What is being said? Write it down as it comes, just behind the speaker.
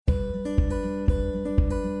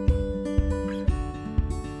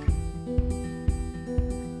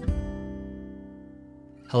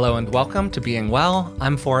Hello and welcome to Being Well.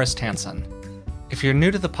 I'm Forrest Hansen. If you're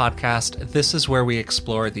new to the podcast, this is where we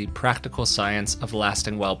explore the practical science of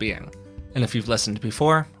lasting well-being. And if you've listened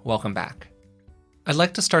before, welcome back. I'd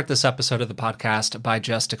like to start this episode of the podcast by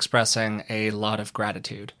just expressing a lot of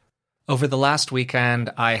gratitude. Over the last weekend,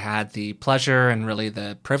 I had the pleasure and really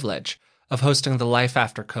the privilege of hosting the Life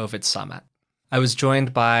After COVID Summit. I was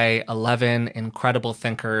joined by 11 incredible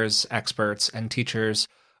thinkers, experts, and teachers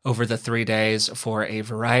over the 3 days for a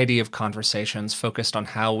variety of conversations focused on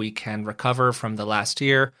how we can recover from the last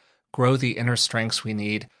year, grow the inner strengths we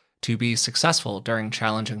need to be successful during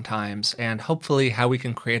challenging times, and hopefully how we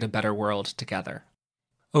can create a better world together.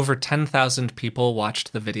 Over 10,000 people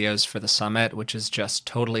watched the videos for the summit, which is just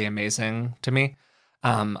totally amazing to me.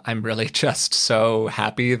 I'm really just so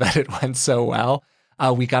happy that it went so well.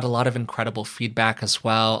 We got a lot of incredible feedback as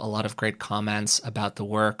well, a lot of great comments about the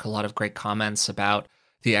work, a lot of great comments about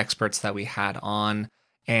the experts that we had on,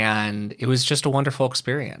 and it was just a wonderful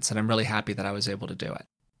experience, and I'm really happy that I was able to do it.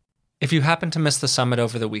 If you happen to miss the summit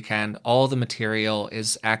over the weekend, all the material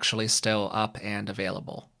is actually still up and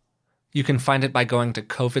available. You can find it by going to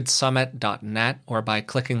covidsummit.net or by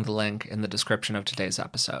clicking the link in the description of today's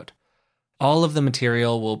episode. All of the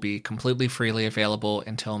material will be completely freely available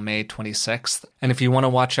until May 26th, and if you want to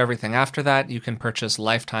watch everything after that, you can purchase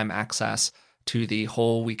lifetime access to the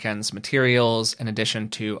whole weekend's materials, in addition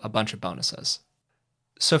to a bunch of bonuses.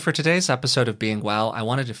 So for today's episode of Being Well, I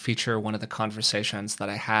wanted to feature one of the conversations that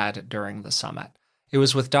I had during the summit. It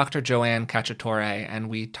was with Dr. Joanne Cacciatore, and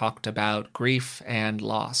we talked about grief and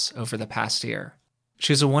loss over the past year.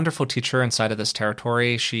 She's a wonderful teacher inside of this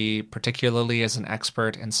territory. She particularly is an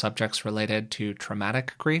expert in subjects related to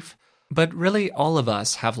traumatic grief, but really all of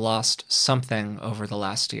us have lost something over the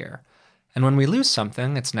last year. And when we lose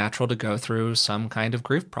something, it's natural to go through some kind of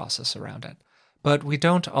grief process around it. But we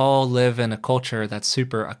don't all live in a culture that's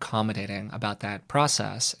super accommodating about that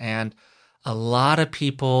process. And a lot of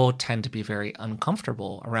people tend to be very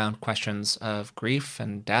uncomfortable around questions of grief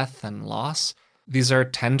and death and loss. These are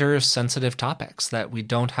tender, sensitive topics that we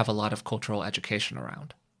don't have a lot of cultural education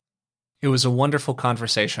around. It was a wonderful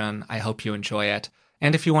conversation. I hope you enjoy it.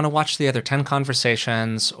 And if you want to watch the other 10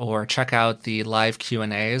 conversations or check out the live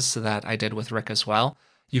Q&As that I did with Rick as well,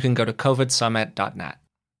 you can go to covidsummit.net.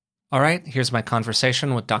 All right, here's my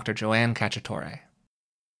conversation with Dr. Joanne Cacciatore.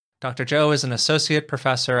 Dr. Jo is an associate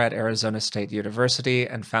professor at Arizona State University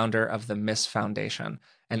and founder of the MISS Foundation,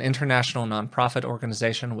 an international nonprofit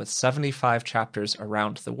organization with 75 chapters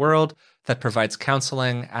around the world that provides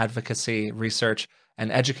counseling, advocacy, research, and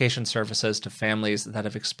education services to families that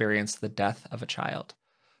have experienced the death of a child.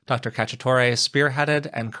 Dr. Cacciatore spearheaded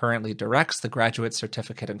and currently directs the Graduate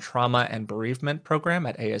Certificate in Trauma and Bereavement program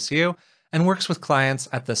at ASU and works with clients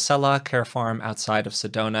at the Sella Care Farm outside of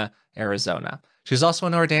Sedona, Arizona. She's also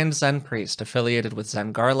an ordained Zen priest affiliated with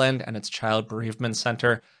Zen Garland and its Child Bereavement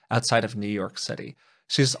Center outside of New York City.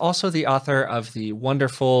 She's also the author of the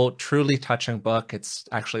wonderful, truly touching book. It's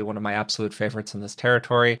actually one of my absolute favorites in this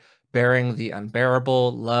territory, Bearing the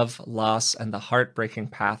Unbearable, Love, Loss, and the Heartbreaking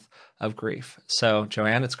Path of Grief. So,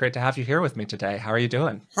 Joanne, it's great to have you here with me today. How are you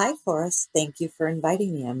doing? Hi, Forrest. Thank you for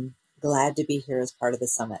inviting me. I'm glad to be here as part of the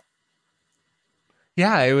summit.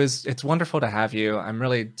 Yeah, it's wonderful to have you. I'm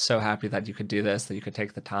really so happy that you could do this, that you could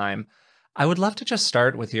take the time. I would love to just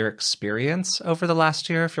start with your experience over the last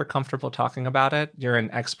year, if you're comfortable talking about it. You're an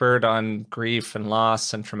expert on grief and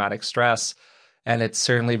loss and traumatic stress, and it's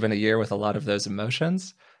certainly been a year with a lot of those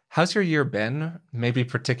emotions. How's your year been, maybe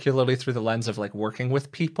particularly through the lens of working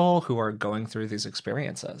with people who are going through these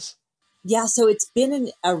experiences? Yeah, so it's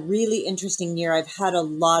been a really interesting year. I've had a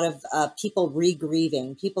lot of people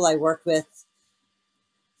re-grieving, people I worked with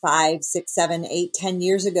 5, 6, 7, 8, 10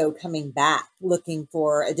 years ago coming back looking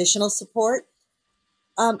for additional support.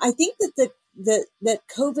 I think that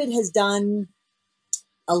COVID has done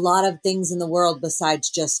a lot of things in the world besides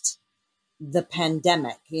just the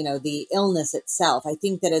pandemic, the illness itself. I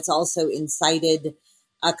think that it's also incited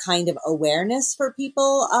a kind of awareness for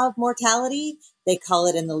people of mortality. They call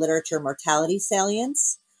it in the literature mortality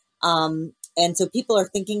salience. And so people are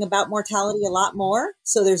thinking about mortality a lot more.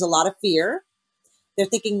 So there's a lot of fear. They're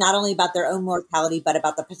thinking not only about their own mortality, but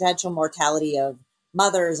about the potential mortality of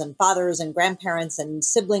mothers and fathers and grandparents and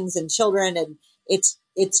siblings and children. And it's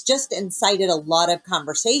just incited a lot of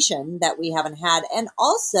conversation that we haven't had. And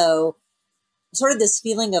also sort of this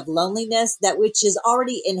feeling of loneliness which is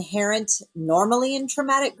already inherent normally in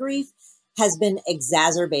traumatic grief has been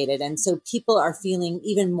exacerbated. And so people are feeling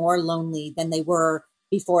even more lonely than they were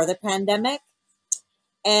before the pandemic.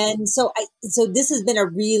 And so this has been a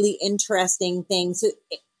really interesting thing. So,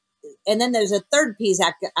 and then there's a third piece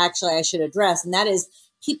actually I should address, and that is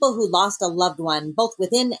people who lost a loved one, both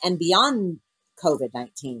within and beyond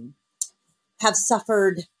COVID-19, have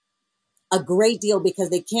suffered a great deal because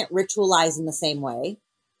they can't ritualize in the same way.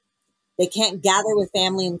 They can't gather with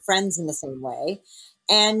family and friends in the same way.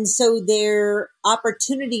 And so their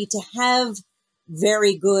opportunity to have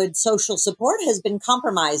very good social support has been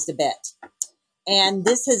compromised a bit. And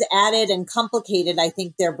this has added and complicated, I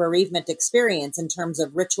think, their bereavement experience in terms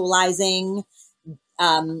of ritualizing,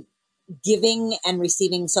 giving and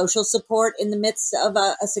receiving social support in the midst of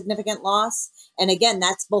a significant loss. And again,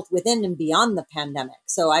 that's both within and beyond the pandemic.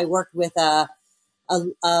 So I worked with a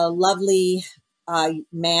lovely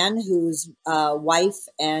man whose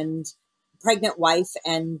pregnant wife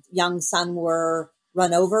and young son were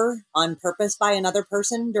run over on purpose by another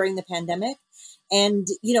person during the pandemic. And,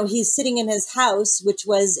 he's sitting in his house, which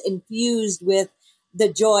was infused with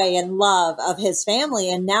the joy and love of his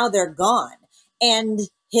family. And now they're gone. And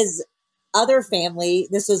his other family,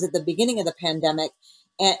 this was at the beginning of the pandemic,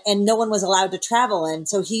 and no one was allowed to travel. And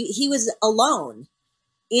so he was alone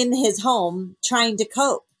in his home trying to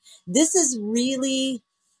cope. This is really,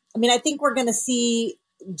 I think we're going to see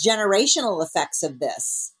generational effects of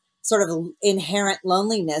this sort of inherent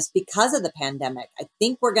loneliness because of the pandemic. I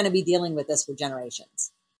think we're going to be dealing with this for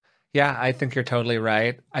generations. Yeah, I think you're totally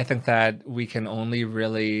right. I think that we can only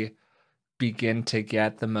really begin to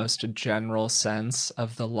get the most general sense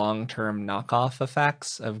of the long-term knockoff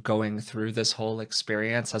effects of going through this whole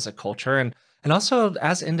experience as a culture and also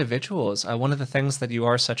as individuals. One of the things that you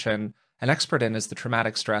are such an expert in is the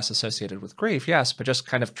traumatic stress associated with grief, yes, but just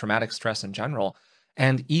kind of traumatic stress in general.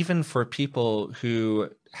 And even for people who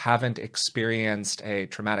haven't experienced a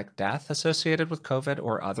traumatic death associated with COVID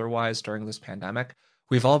or otherwise during this pandemic,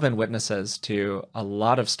 we've all been witnesses to a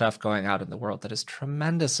lot of stuff going out in the world that is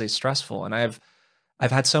tremendously stressful. And I've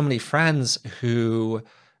had so many friends who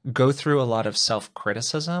go through a lot of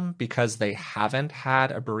self-criticism because they haven't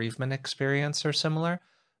had a bereavement experience or similar,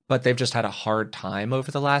 but they've just had a hard time over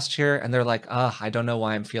the last year. And they're like, I don't know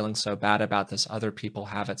why I'm feeling so bad about this. Other people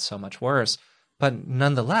have it so much worse. But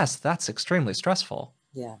nonetheless, that's extremely stressful.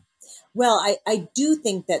 Yeah. Well, I do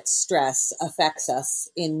think that stress affects us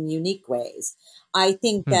in unique ways. I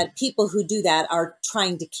think that people who do that are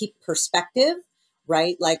trying to keep perspective,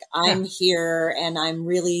 right? Like I'm here and I'm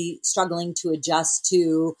really struggling to adjust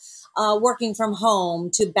to working from home,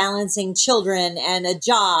 to balancing children and a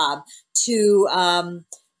job, to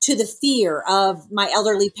the fear of my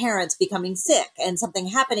elderly parents becoming sick and something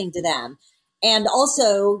happening to them. And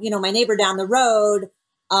also, my neighbor down the road,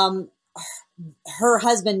 her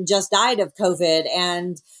husband just died of COVID.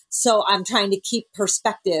 And so I'm trying to keep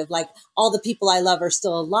perspective, like all the people I love are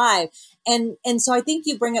still alive. And so I think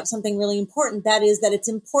you bring up something really important. That is that it's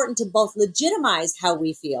important to both legitimize how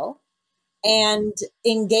we feel and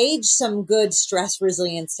engage some good stress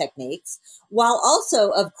resilience techniques, while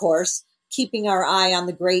also, of course, keeping our eye on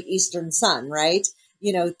the great eastern sun, right?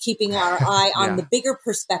 Keeping our eye on the bigger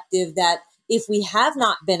perspective that if we have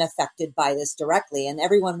not been affected by this directly and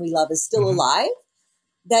everyone we love is still alive,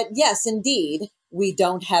 that yes, indeed, we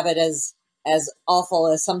don't have it as awful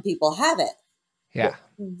as some people have it. Yeah.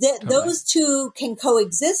 Totally. Those two can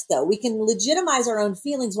coexist, though. We can legitimize our own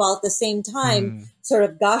feelings while at the same time sort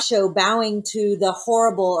of bowing to the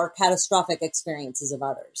horrible or catastrophic experiences of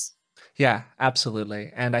others. Yeah,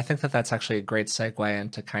 absolutely. And I think that that's actually a great segue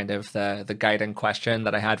into kind of the guiding question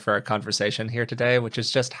that I had for our conversation here today, which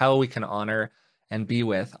is just how we can honor and be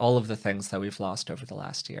with all of the things that we've lost over the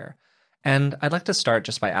last year. And I'd like to start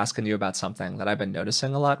just by asking you about something that I've been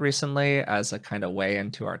noticing a lot recently as a kind of way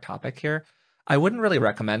into our topic here. I wouldn't really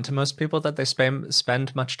recommend to most people that they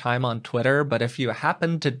spend much time on Twitter, but if you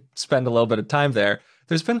happen to spend a little bit of time there,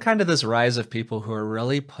 there's been kind of this rise of people who are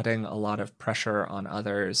really putting a lot of pressure on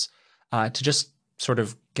others to just sort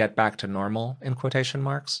of get back to normal, in quotation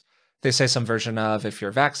marks. They say some version of, if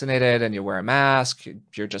you're vaccinated and you wear a mask,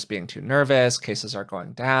 you're just being too nervous, cases are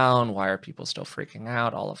going down, why are people still freaking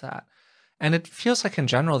out, all of that. And it feels like in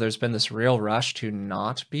general, there's been this real rush to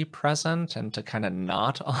not be present and to kind of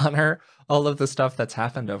not honor all of the stuff that's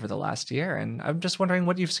happened over the last year. And I'm just wondering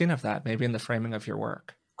what you've seen of that, maybe in the framing of your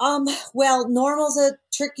work. Well, normal's a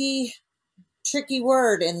tricky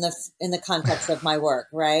word in the context of my work,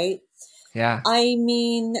 right? Yeah. I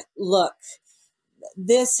mean, look,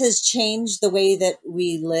 this has changed the way that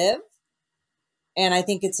we live. And I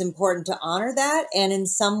think it's important to honor that. And in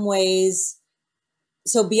some ways,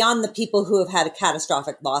 so beyond the people who have had a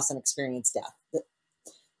catastrophic loss and experienced death,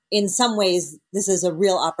 in some ways, this is a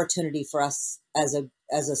real opportunity for us as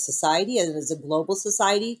a society, as a global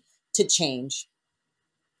society, to change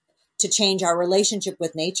our relationship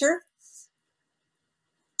with nature,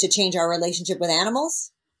 to change our relationship with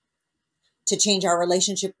animals, to change our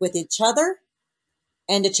relationship with each other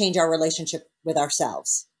and to change our relationship with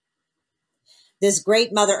ourselves. This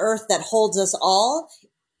great Mother Earth that holds us all,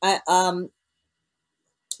 probably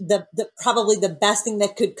the best thing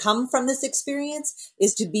that could come from this experience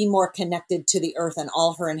is to be more connected to the earth and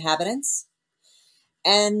all her inhabitants.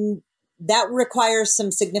 And that requires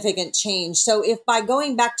some significant change. So if by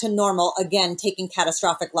going back to normal, again, taking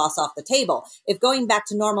catastrophic loss off the table, if going back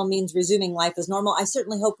to normal means resuming life as normal, I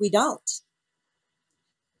certainly hope we don't.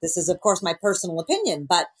 This is, of course, my personal opinion,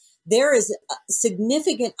 but there is a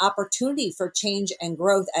significant opportunity for change and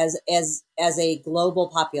growth as a global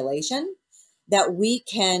population that we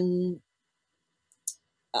can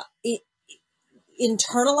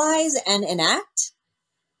internalize and enact.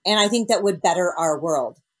 And I think that would better our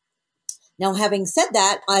world. Now, having said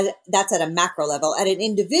that, that's at a macro level. At an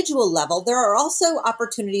individual level, there are also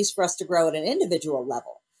opportunities for us to grow at an individual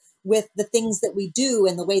level with the things that we do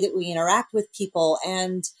and the way that we interact with people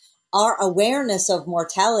and our awareness of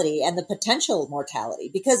mortality and the potential mortality.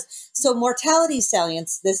 Because so mortality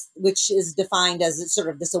salience, this, which is defined as sort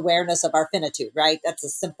of this awareness of our finitude, right? That's a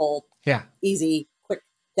simple, easy, quick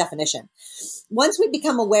definition. Once we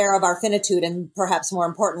become aware of our finitude and perhaps more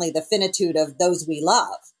importantly, the finitude of those we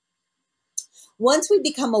love, once we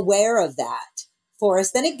become aware of that for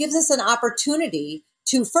us, then it gives us an opportunity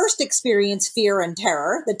to first experience fear and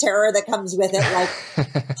terror, the terror that comes with it, like,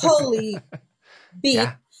 holy beep,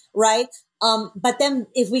 right? But then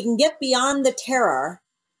if we can get beyond the terror,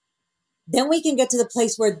 then we can get to the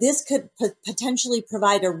place where this could potentially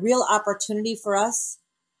provide a real opportunity for us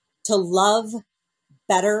to love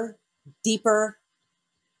better, deeper,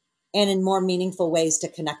 and in more meaningful ways to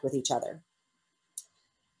connect with each other.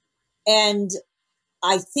 And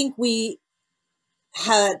I think we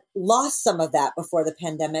had lost some of that before the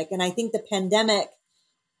pandemic. And I think the pandemic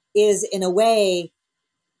is, in a way,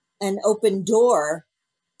 an open door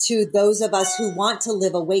to those of us who want to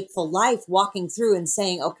live a wakeful life, walking through and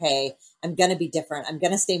saying, okay, I'm going to be different. I'm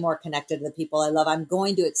going to stay more connected to the people I love. I'm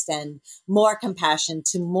going to extend more compassion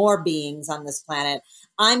to more beings on this planet.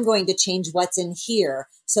 I'm going to change what's in here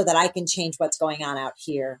so that I can change what's going on out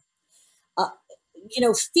here.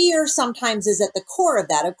 Fear sometimes is at the core of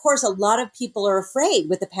that. Of course, a lot of people are afraid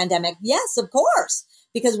with the pandemic. Yes, of course,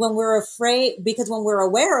 because when we're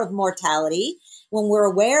aware of mortality, when we're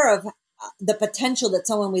aware of the potential that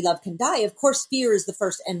someone we love can die, of course, fear is the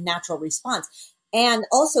first and natural response. And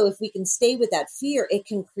also, if we can stay with that fear, it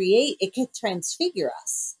can transfigure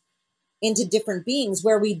us into different beings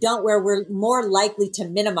where we're more likely to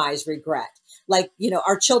minimize regret. Like,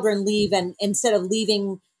 our children leave, and instead of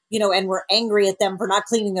leaving, and we're angry at them for not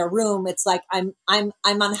cleaning their room, it's like, I'm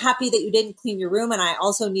unhappy that you didn't clean your room. And I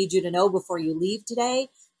also need you to know before you leave today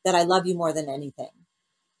that I love you more than anything.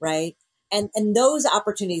 Right. And those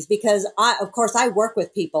opportunities, because I work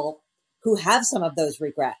with people who have some of those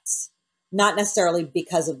regrets, not necessarily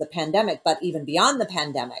because of the pandemic, but even beyond the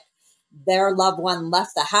pandemic. Their loved one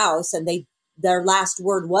left the house and their last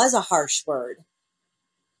word was a harsh word.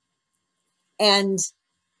 And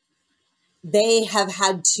they have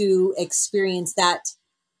had to experience that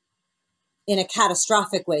in a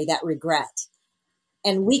catastrophic way, that regret.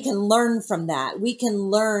 And we can learn from that. We can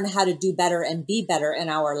learn how to do better and be better in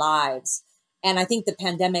our lives. And I think the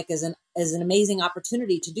pandemic is an amazing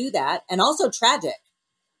opportunity to do that, and also tragic.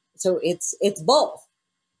 So it's both.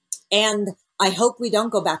 And I hope we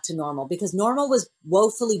don't go back to normal, because normal was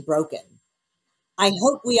woefully broken. I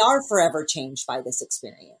hope we are forever changed by this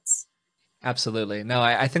experience. Absolutely. No,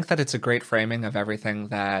 I think that it's a great framing of everything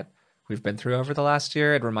that we've been through over the last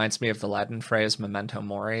year. It reminds me of the Latin phrase memento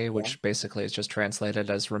mori, which basically is just translated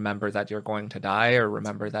as remember that you're going to die, or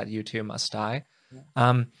remember that you too must die.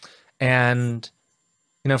 Yeah. And,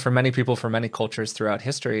 for many people, for many cultures throughout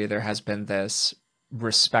history, there has been this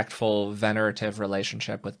respectful, venerative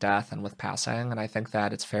relationship with death and with passing. And I think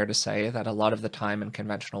that it's fair to say that a lot of the time in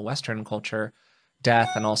conventional Western culture, death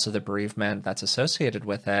and also the bereavement that's associated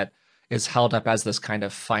with it is held up as this kind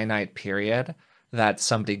of finite period that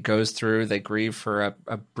somebody goes through. They grieve for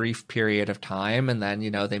a brief period of time, and then,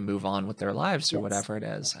 they move on with their lives or whatever it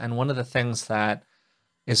is. And one of the things that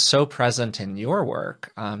is so present in your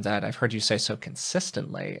work that I've heard you say so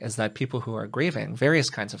consistently is that people who are grieving various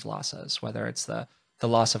kinds of losses, whether it's the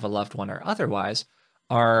loss of a loved one or otherwise,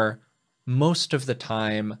 are most of the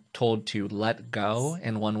time told to let go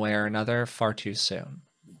in one way or another far too soon.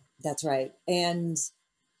 That's right. And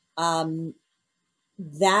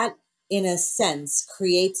that, in a sense,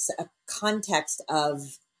 creates a context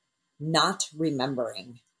of not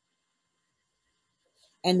remembering.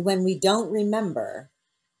 And when we don't remember,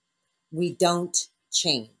 we don't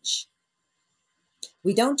change.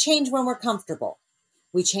 We don't change when we're comfortable.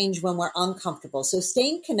 We change when we're uncomfortable. So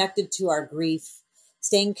staying connected to our grief,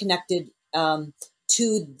 staying connected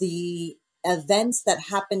to the events that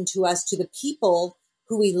happen to us, to the people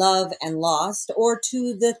who we love and lost, or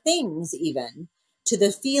to the things, even to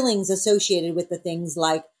the feelings associated with the things,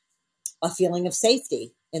 like a feeling of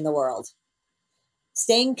safety in the world.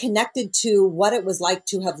 Staying connected to what it was like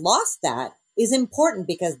to have lost that is important,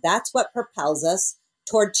 because that's what propels us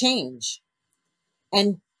toward change.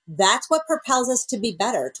 And that's what propels us to be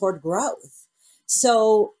better, toward growth.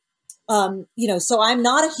 So, so I'm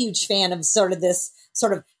not a huge fan of sort of this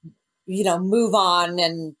sort of, move on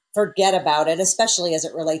and forget about it, especially as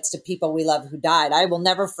it relates to people we love who died. I will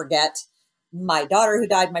never forget my daughter who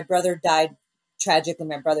died. My brother died tragically.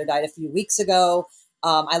 My brother died a few weeks ago.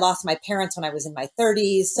 I lost my parents when I was in my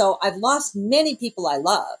 30s. So I've lost many people I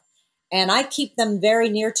love, and I keep them very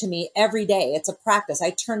near to me every day. It's a practice. I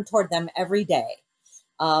turn toward them every day.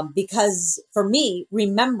 Because for me,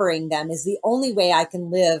 remembering them is the only way I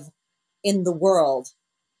can live in the world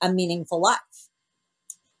a meaningful life.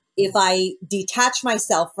 If I detach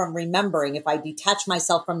myself from remembering, if I detach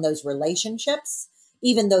myself from those relationships,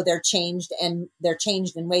 even though they're changed and they're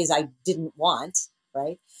changed in ways I didn't want,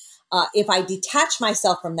 right? If I detach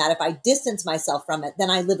myself from that, if I distance myself from it,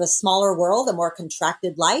 then I live a smaller world, a more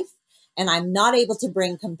contracted life, and I'm not able to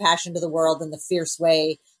bring compassion to the world in the fierce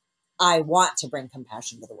way I want to bring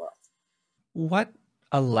compassion to the world. What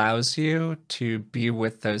allows you to be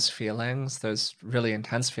with those feelings, those really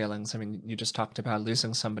intense feelings? I mean, you just talked about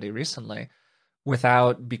losing somebody recently,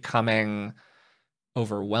 without becoming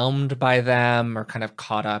overwhelmed by them or kind of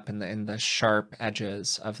caught up in the sharp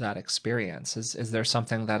edges of that experience. Is there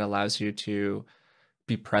something that allows you to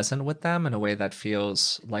be present with them in a way that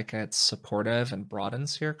feels like it's supportive and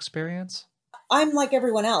broadens your experience? I'm like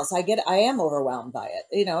everyone else. I am overwhelmed by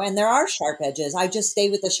it, and there are sharp edges. I just stay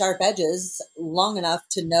with the sharp edges long enough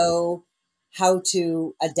to know how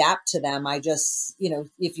to adapt to them. I just,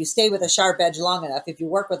 if you stay with a sharp edge long enough, if you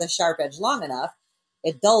work with a sharp edge long enough,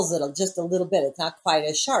 it dulls it just a little bit. It's not quite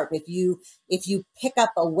as sharp. If you pick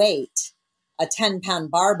up a weight, a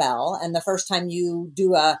 10-pound barbell, and the first time you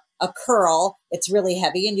do a curl, it's really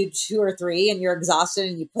heavy, and you do two or three and you're exhausted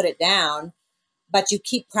and you put it down, but you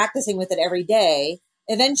keep practicing with it every day,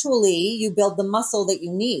 eventually you build the muscle that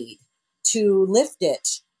you need to lift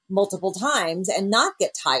it multiple times and not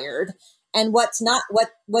get tired. And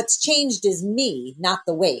what's changed is me, not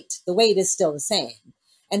the weight. The weight is still the same.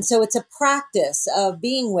 And so it's a practice of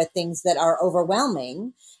being with things that are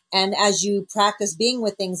overwhelming. And as you practice being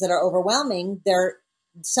with things that are overwhelming,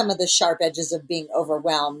 some of the sharp edges of being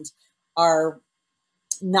overwhelmed are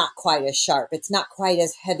not quite as sharp. It's not quite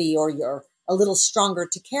as heavy, or you're a little stronger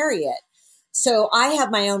to carry it. So I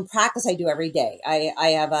have my own practice I do every day. I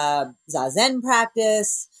have a Zazen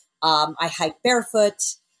practice. I hike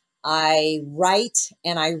barefoot. I write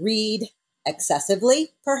and I read excessively,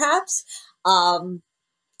 perhaps.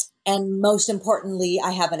 And most importantly,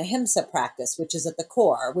 I have an ahimsa practice, which is at the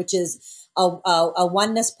core, which is a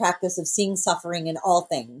oneness practice of seeing suffering in all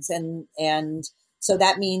things. And so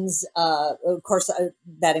that means, of course,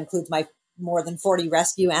 that includes my more than 40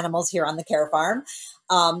 rescue animals here on the care farm.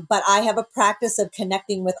 But I have a practice of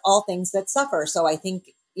connecting with all things that suffer. So I think,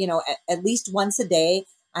 at least once a day,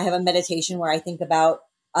 I have a meditation where I think about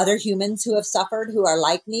other humans who have suffered, who are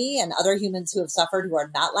like me, and other humans who have suffered who are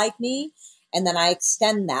not like me. And then I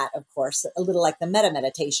extend that, of course, a little like the metta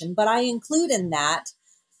meditation, but I include in that,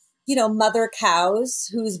 mother cows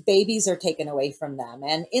whose babies are taken away from them,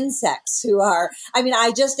 and insects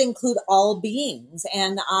I just include all beings,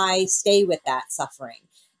 and I stay with that suffering.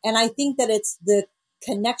 And I think that it's the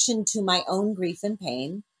connection to my own grief and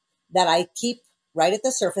pain that I keep right at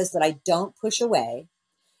the surface, that I don't push away,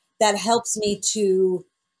 that helps me to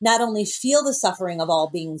not only feel the suffering of all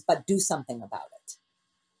beings, but do something about it.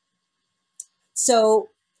 So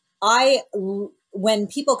when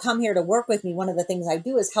people come here to work with me, one of the things I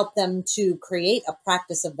do is help them to create a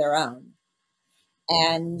practice of their own.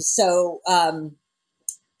 And so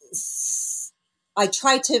I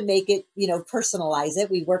try to make it, personalize it.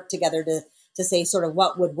 We work together to say sort of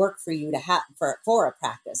what would work for you to have for a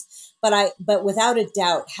practice. But without a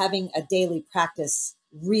doubt, having a daily practice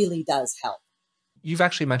really does help. You've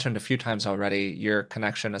actually mentioned a few times already your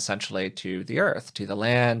connection essentially to the earth, to the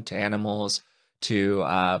land, to animals, to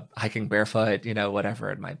hiking barefoot, whatever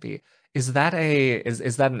it might be. Is that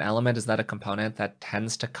is that an element? Is that a component that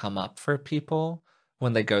tends to come up for people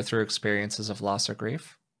when they go through experiences of loss or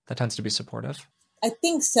grief? That tends to be supportive? I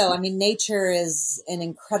think so. I mean, nature is an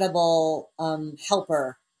incredible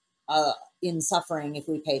helper in suffering. If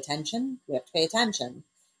we pay attention, we have to pay attention.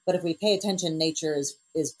 But if we pay attention, nature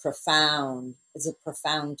is profound, is a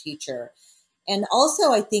profound teacher. And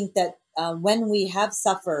also, I think that when we have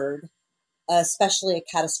suffered, especially a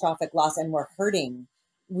catastrophic loss, and we're hurting,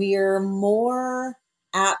 we're more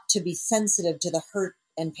apt to be sensitive to the hurt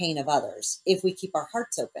and pain of others if we keep our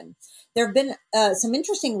hearts open. There have been some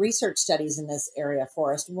interesting research studies in this area,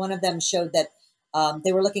 Forrest. One of them showed that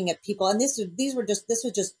they were looking at people, and this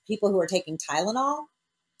was just people who were taking Tylenol.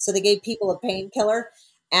 So they gave people a painkiller,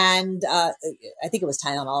 and I think it was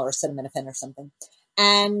Tylenol or acetaminophen or something.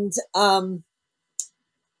 And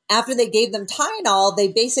after they gave them Tylenol, they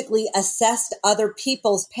basically assessed other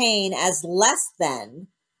people's pain as less than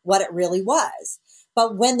what it really was.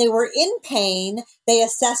 But when they were in pain, they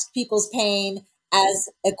assessed people's pain as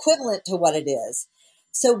equivalent to what it is.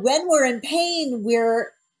 So when we're in pain,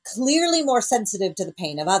 we're clearly more sensitive to the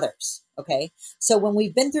pain of others. Okay. So when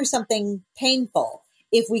we've been through something painful,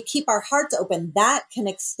 if we keep our hearts open, that can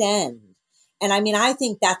extend. And I mean, I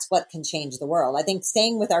think that's what can change the world. I think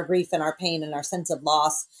staying with our grief and our pain and our sense of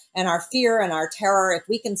loss and our fear and our terror, if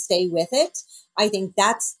we can stay with it, I think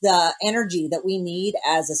that's the energy that we need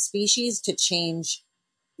as a species to change,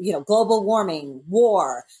 global warming,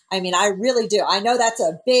 war. I mean, I really do. I know that's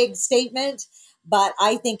a big statement, but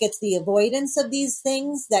I think it's the avoidance of these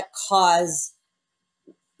things that cause,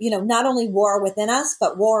 not only war within us,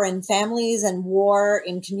 but war in families and war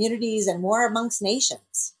in communities and war amongst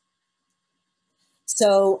nations.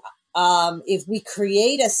 So if we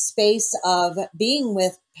create a space of being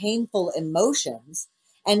with painful emotions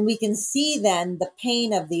and we can see then the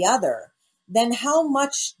pain of the other, then how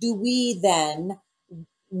much do we then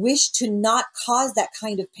wish to not cause that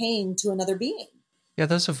kind of pain to another being? Yeah,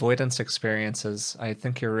 those avoidance experiences, I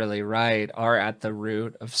think you're really right, are at the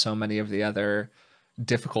root of so many of the other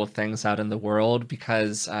difficult things out in the world,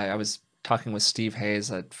 because I was talking with Steve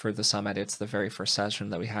Hayes for the summit. It's the very first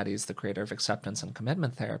session that we had. He's the creator of acceptance and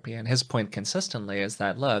commitment therapy. And his point consistently is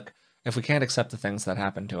that, look, if we can't accept the things that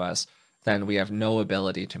happen to us, then we have no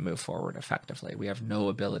ability to move forward effectively. We have no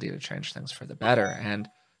ability to change things for the better. And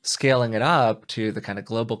scaling it up to the kind of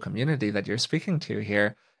global community that you're speaking to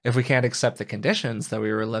here, if we can't accept the conditions that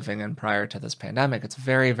we were living in prior to this pandemic, it's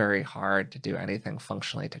very, very hard to do anything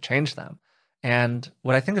functionally to change them. And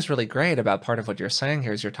what I think is really great about part of what you're saying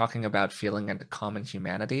here is you're talking about feeling into common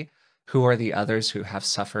humanity. Who are the others who have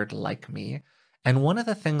suffered like me? And one of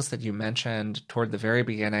the things that you mentioned toward the very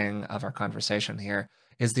beginning of our conversation here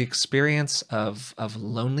is the experience of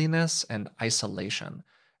loneliness and isolation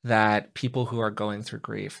that people who are going through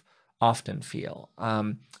grief often feel,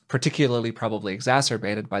 particularly probably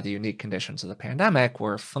exacerbated by the unique conditions of the pandemic,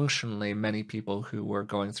 where functionally many people who were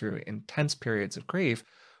going through intense periods of grief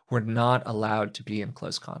were not allowed to be in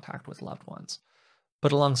close contact with loved ones.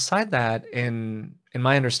 But alongside that, in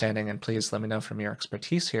my understanding, and please let me know from your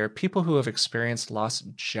expertise here, people who have experienced loss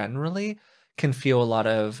generally can feel a lot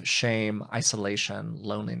of shame, isolation,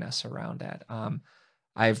 loneliness around it.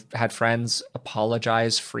 I've had friends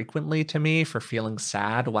apologize frequently to me for feeling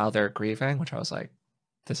sad while they're grieving, which I was like,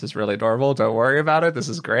 this is really adorable. Don't worry about it. This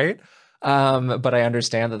is great. But I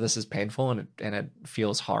understand that this is painful and it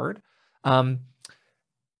feels hard.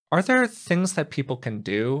 Are there things that people can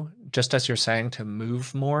do, just as you're saying, to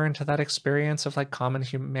move more into that experience of like common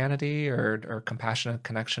humanity or compassionate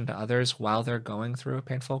connection to others while they're going through a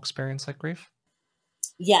painful experience like grief?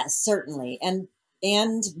 Yes, certainly.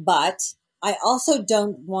 But I also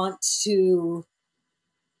don't want to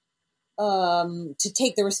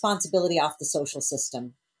take the responsibility off the social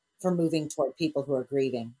system for moving toward people who are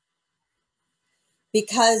grieving.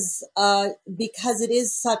 Because it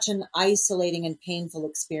is such an isolating and painful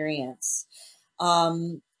experience.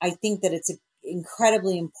 I think that it's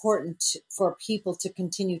incredibly important for people to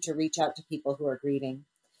continue to reach out to people who are grieving.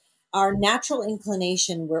 Our natural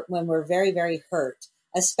inclination when we're very, very hurt,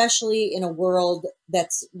 especially in a world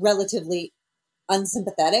that's relatively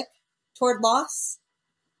unsympathetic toward loss.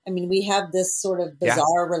 I mean, we have this sort of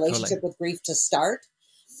bizarre relationship with grief to start.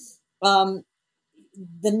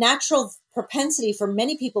 The natural propensity for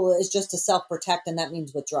many people is just to self-protect, and that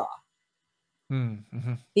means withdraw.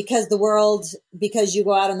 Mm-hmm. Because you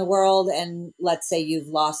go out in the world and let's say you've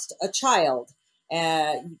lost a child.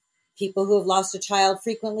 People who have lost a child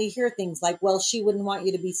frequently hear things like, well, she wouldn't want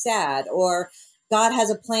you to be sad, or God has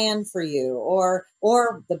a plan for you, or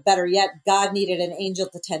the better yet, God needed an angel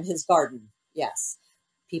to tend his garden. Yes.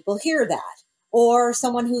 People hear that. Or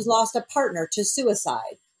someone who's lost a partner to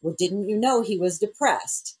suicide. Well, didn't you know he was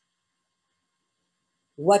depressed?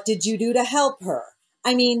 What did you do to help her?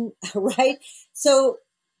 I mean, right? So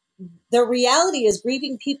the reality is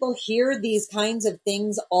grieving people hear these kinds of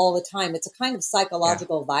things all the time. It's a kind of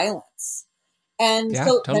psychological violence. And Yeah,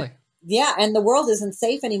 so totally. yeah, and the world isn't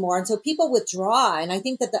safe anymore. And so people withdraw. And I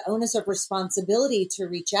think that the onus of responsibility to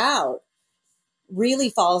reach out really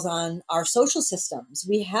falls on our social systems.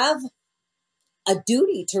 We have a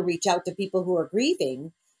duty to reach out to people who are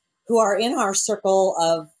grieving, who are in our circle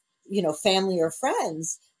of, family or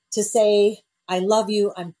friends, to say, I love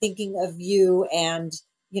you, I'm thinking of you, and,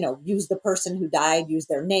 use the person who died, use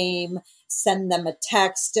their name, send them a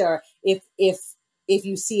text, or if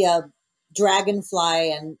you see a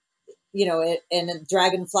dragonfly and, and a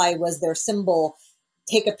dragonfly was their symbol,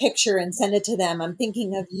 take a picture and send it to them. I'm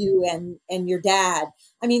thinking of you and your dad.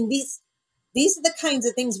 I mean, these are the kinds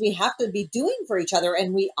of things we have to be doing for each other,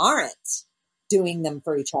 and we aren't doing them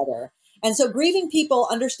for each other. And so grieving people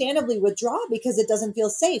understandably withdraw because it doesn't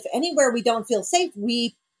feel safe. Anywhere we don't feel safe,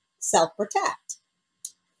 we self-protect.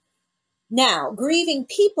 Now, grieving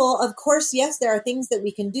people, of course, yes, there are things that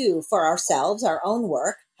we can do for ourselves, our own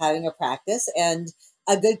work, having a practice, and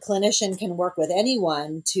a good clinician can work with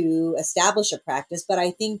anyone to establish a practice. But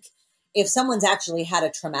I think if someone's actually had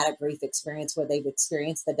a traumatic grief experience where they've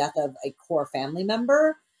experienced the death of a core family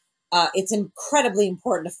member, it's incredibly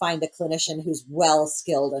important to find a clinician who's well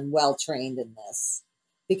skilled and well trained in this,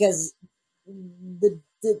 because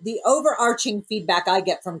the overarching feedback I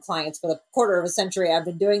get from clients for the quarter of a century I've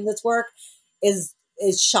been doing this work is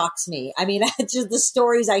shocks me. I mean, just the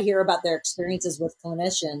stories I hear about their experiences with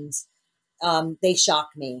clinicians, they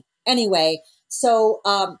shock me. Anyway, so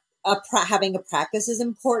having a practice is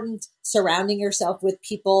important. Surrounding yourself with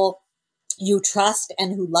people you trust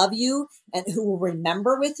and who love you and who will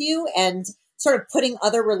remember with you, and sort of putting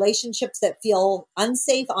other relationships that feel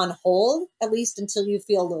unsafe on hold, at least until you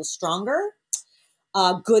feel a little stronger.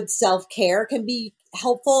 Good self-care can be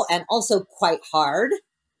helpful and also quite hard,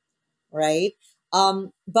 right?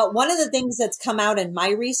 But one of the things that's come out in my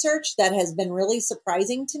research that has been really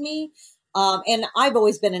surprising to me, and I've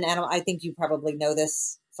always been an animal. I think you probably know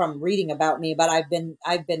this from reading about me, but I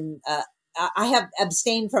have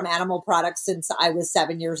abstained from animal products since I was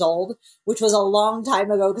 7 years old, which was a long time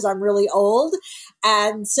ago because I'm really old.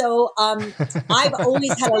 And so I've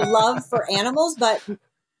always had a love for animals, but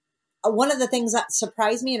one of the things that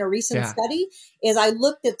surprised me in a recent study is I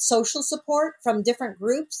looked at social support from different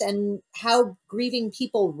groups and how grieving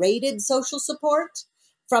people rated social support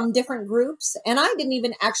from different groups. And I didn't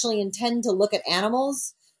even actually intend to look at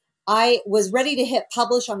animals. I was ready to hit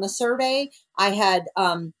publish on the survey. I had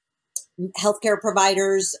healthcare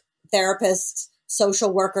providers, therapists,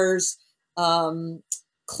 social workers,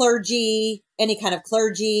 clergy, any kind of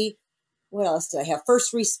clergy. What else did I have?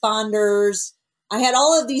 First responders. I had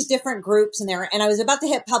all of these different groups in there, and I was about to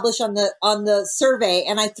hit publish on the survey,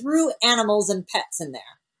 and I threw animals and pets in there.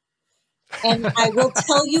 And I will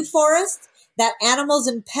tell you, Forrest, that animals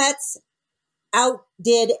and pets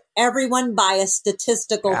outdid everyone by a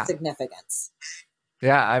statistical significance.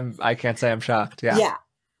 Yeah, I can't say I'm shocked. Yeah. Yeah.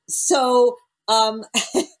 So,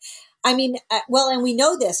 I mean, well, and we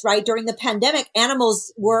know this, right? During the pandemic, there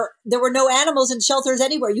were no animals in shelters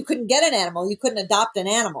anywhere. You couldn't get an animal. You couldn't adopt an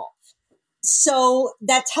animal. So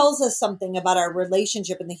that tells us something about our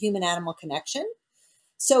relationship and the human animal connection.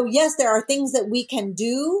 So yes, there are things that we can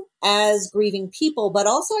do as grieving people, but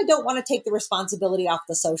also I don't want to take the responsibility off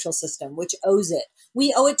the social system, which owes it.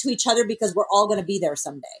 We owe it to each other because we're all going to be there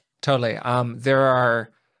someday. Totally. There are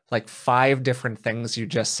like 5 different things you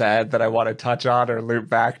just said that I want to touch on or loop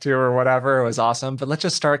back to or whatever. It was awesome. But let's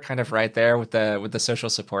just start kind of right there with the social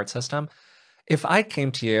support system. If I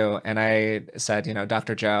came to you and I said,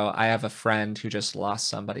 Dr. Joe, I have a friend who just lost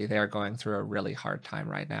somebody. They are going through a really hard time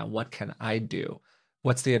right now. What can I do?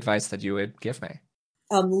 What's the advice that you would give me?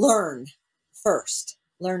 Learn first.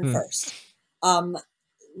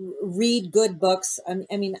 Read good books.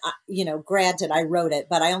 I mean, granted, I wrote it,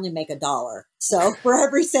 but I only make $1. So for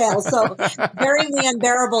every sale. So Bearing the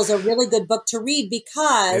Unbearable is a really good book to read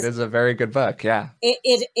because it is a very good book. Yeah.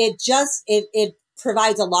 It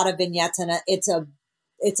provides a lot of vignettes, and it's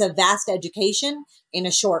a vast education in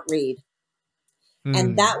a short read.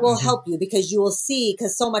 And that will help you because you will see,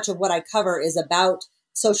 because so much of what I cover is about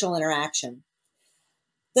social interaction.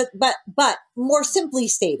 But more simply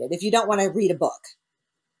stated, if you don't want to read a book,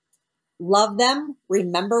 love them,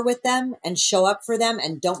 remember with them, and show up for them,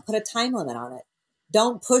 and don't put a time limit on it.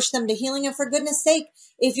 Don't push them to healing. And for goodness sake,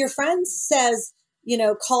 if your friend says,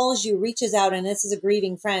 calls you, reaches out, and this is a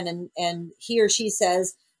grieving friend, and he or she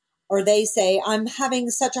says, or they say, I'm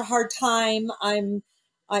having such a hard time.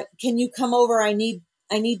 Can you come over? I need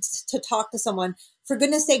to talk to someone. For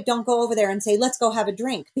goodness sake, don't go over there and say, let's go have a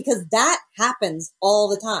drink, because that happens all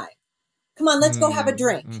the time. Come on, let's go have a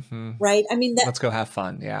drink. Right. I mean, let's go have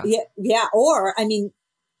fun. Yeah. Yeah. Or, I mean,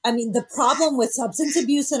 I mean, the problem with substance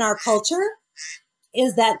abuse in our culture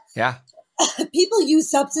is that people use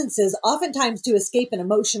substances oftentimes to escape an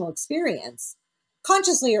emotional experience,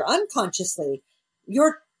 consciously or unconsciously.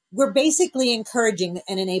 We're basically encouraging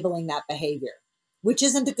and enabling that behavior, which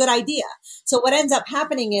isn't a good idea. So what ends up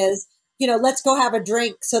happening is, let's go have a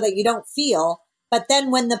drink so that you don't feel. But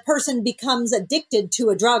then when the person becomes addicted to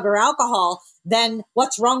a drug or alcohol, then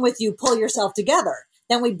what's wrong with you? Pull yourself together.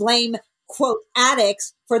 Then we blame, quote,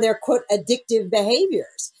 addicts for their, quote, addictive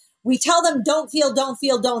behaviors. We tell them, don't feel, don't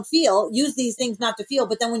feel, don't feel. Use these things not to feel.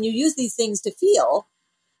 But then when you use these things to feel,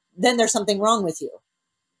 then there's something wrong with you.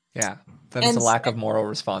 Yeah. Then it's a lack of moral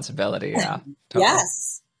responsibility. Yeah. Totally.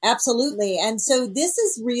 Yes, absolutely. And so this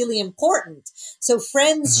is really important. So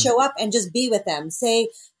friends show up and just be with them. Say,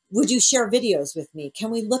 would you share videos with me?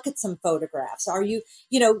 Can we look at some photographs? Are you,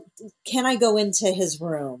 can I go into his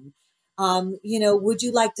room? Would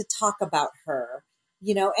you like to talk about her?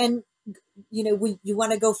 And, you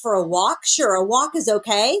want to go for a walk? Sure. A walk is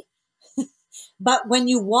okay. But when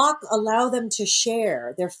you walk, allow them to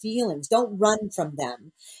share their feelings. Don't run from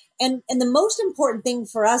them. And the most important thing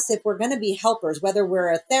for us, if we're going to be helpers, whether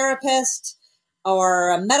we're a therapist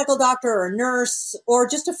or a medical doctor or a nurse or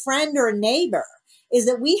just a friend or a neighbor, is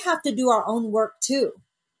that we have to do our own work too.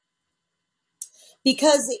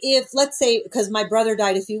 Because let's say, because my brother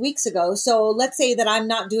died a few weeks ago, so let's say that I'm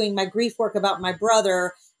not doing my grief work about my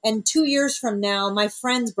brother, and 2 years from now, my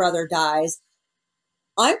friend's brother dies.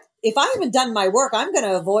 If I haven't done my work, I'm going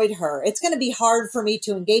to avoid her. It's going to be hard for me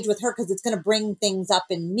to engage with her because it's going to bring things up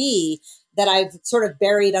in me that I've sort of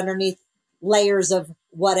buried underneath layers of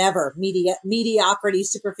whatever, mediocrity,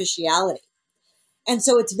 superficiality. And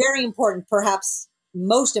so it's very important, perhaps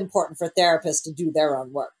most important for therapists to do their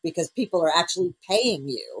own work because people are actually paying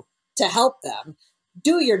you to help them.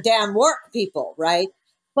 Do your damn work, people, right?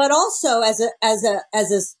 But also as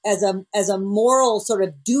a moral sort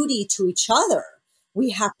of duty to each other,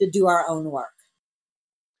 we have to do our own work.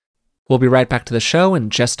 We'll be right back to the show in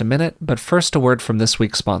just a minute, but first a word from this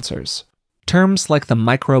week's sponsors. Terms like the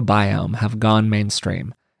microbiome have gone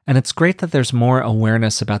mainstream, and it's great that there's more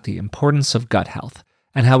awareness about the importance of gut health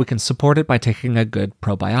and how we can support it by taking a good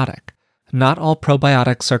probiotic. Not all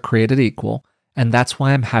probiotics are created equal, and that's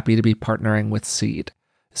why I'm happy to be partnering with Seed.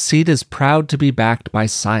 Seed is proud to be backed by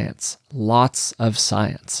science, lots of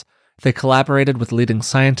science. They collaborated with leading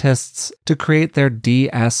scientists to create their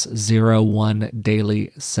DS01 Daily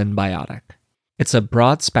Synbiotic. It's a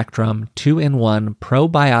broad-spectrum, 2-in-1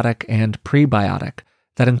 probiotic and prebiotic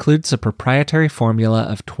that includes a proprietary formula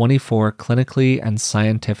of 24 clinically and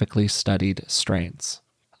scientifically studied strains.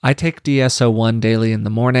 I take DS01 daily in the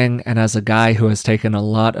morning, and as a guy who has taken a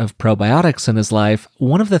lot of probiotics in his life,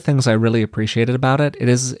 one of the things I really appreciated about it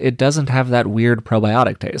is it doesn't have that weird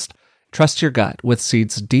probiotic taste. Trust your gut with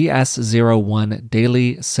Seed's DS01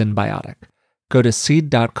 Daily Synbiotic. Go to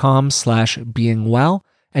seed.com/beingwell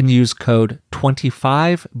and use code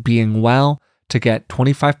 25beingwell to get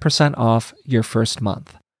 25% off your first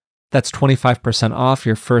month. That's 25% off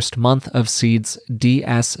your first month of Seed's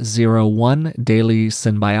DS01 Daily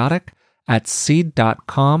Synbiotic at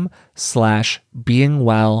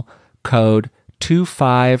seed.com/beingwell, code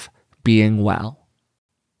 25beingwell.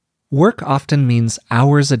 Work often means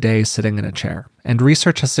hours a day sitting in a chair, and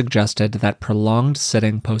research has suggested that prolonged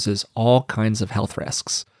sitting poses all kinds of health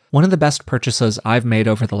risks. One of the best purchases I've made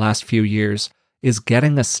over the last few years is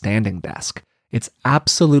getting a standing desk. It's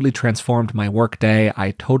absolutely transformed my workday.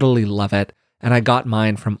 I totally love it, and I got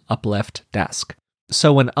mine from Uplift Desk.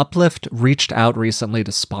 So when Uplift reached out recently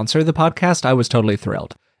to sponsor the podcast, I was totally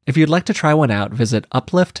thrilled. If you'd like to try one out, visit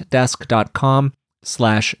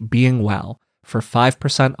upliftdesk.com/beingwell for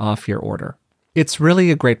 5% off your order. It's really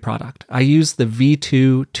a great product. I use the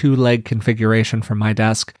V2 two-leg configuration for my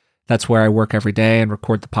desk. That's where I work every day and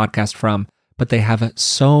record the podcast from, but they have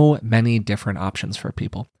so many different options for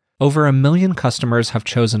people. Over 1 million customers have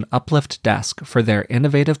chosen Uplift Desk for their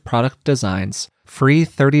innovative product designs, free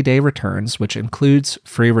 30-day returns, which includes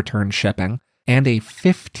free return shipping, and a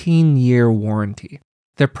 15-year warranty.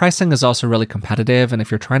 Their pricing is also really competitive, and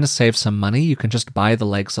if you're trying to save some money, you can just buy the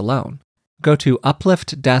legs alone. Go to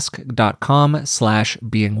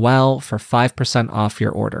upliftdesk.com/beingwell for 5% off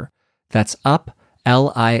your order. That's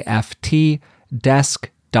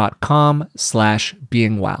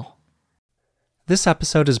upliftdesk.com/beingwell. This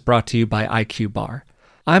episode is brought to you by IQ Bar.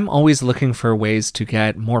 I'm always looking for ways to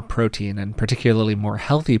get more protein, and particularly more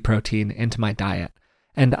healthy protein, into my diet,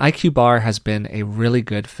 and IQ Bar has been a really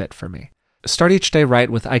good fit for me. Start each day right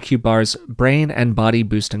with IQ Bar's brain and body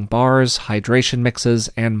boosting bars, hydration mixes,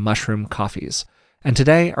 and mushroom coffees. And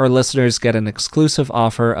today, our listeners get an exclusive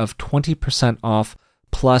offer of 20% off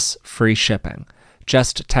plus free shipping.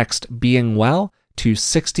 Just text being well to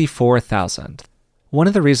 64,000. One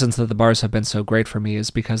of the reasons that the bars have been so great for me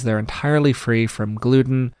is because they're entirely free from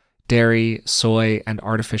gluten, dairy, soy, and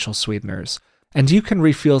artificial sweeteners. And you can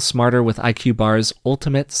refuel smarter with IQ Bar's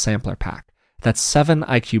Ultimate Sampler Pack. That's 7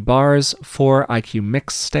 IQ bars, 4 IQ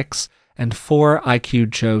Mix sticks, and 4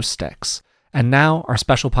 IQ Joe sticks. And now our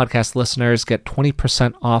special podcast listeners get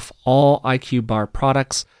 20% off all IQ Bar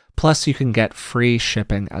products, plus you can get free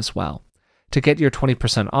shipping as well. To get your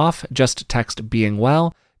 20% off, just text Being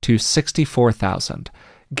Well to 64,000.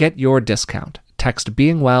 Get your discount. Text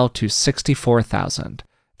Being Well to 64,000.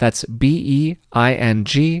 That's BEINGWELL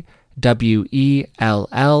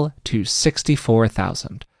to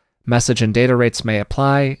 64,000. Message and data rates may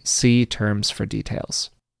apply. See terms for details.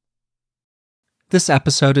 This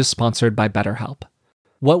episode is sponsored by BetterHelp.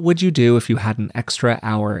 What would you do if you had an extra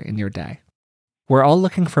hour in your day? We're all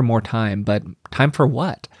looking for more time, but time for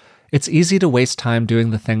what? It's easy to waste time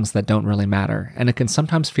doing the things that don't really matter, and it can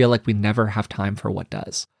sometimes feel like we never have time for what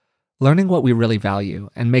does. Learning what we really value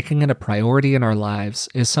and making it a priority in our lives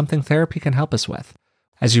is something therapy can help us with.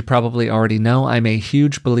 As you probably already know, I'm a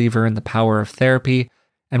huge believer in the power of therapy,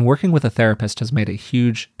 and working with a therapist has made a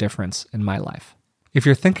huge difference in my life. If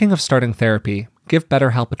you're thinking of starting therapy, give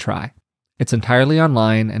BetterHelp a try. It's entirely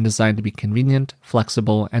online and designed to be convenient,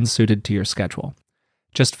 flexible, and suited to your schedule.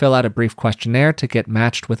 Just fill out a brief questionnaire to get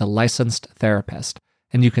matched with a licensed therapist,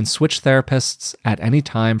 and you can switch therapists at any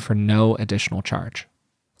time for no additional charge.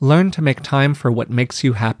 Learn to make time for what makes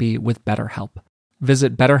you happy with BetterHelp.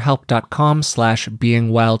 Visit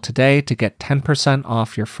betterhelp.com/beingwell today to get 10%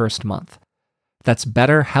 off your first month. That's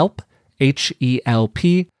BetterHelp,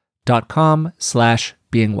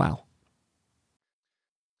 HELP.com/beingwell.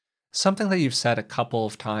 Something that you've said a couple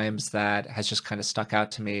of times that has just kind of stuck out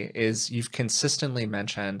to me is you've consistently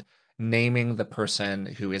mentioned naming the person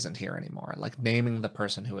who isn't here anymore, like naming the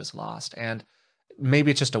person who is lost. And maybe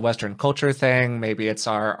it's just a Western culture thing. Maybe it's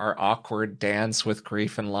our awkward dance with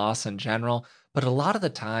grief and loss in general. But a lot of the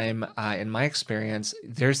time, in my experience,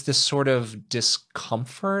 there's this sort of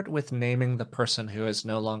discomfort with naming the person who is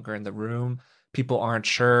no longer in the room. People aren't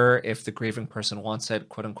sure if the grieving person wants it,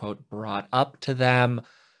 quote unquote, brought up to them,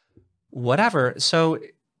 whatever. So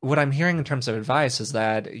what I'm hearing in terms of advice is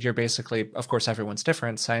that you're basically, of course, everyone's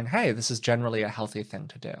different, saying, hey, this is generally a healthy thing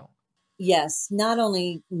to do. Yes, not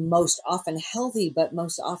only most often healthy, but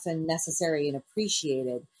most often necessary and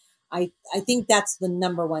appreciated. I think that's the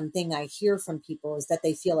number one thing I hear from people is that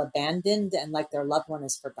they feel abandoned and like their loved one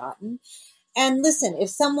is forgotten. And listen,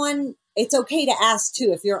 it's okay to ask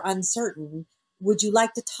too, if you're uncertain, would you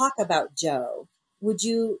like to talk about Joe? Would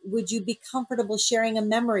you be comfortable sharing a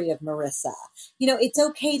memory of Marissa? It's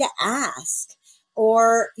okay to ask,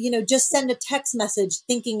 or, just send a text message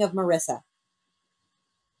thinking of Marissa,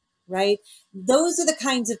 right? Those are the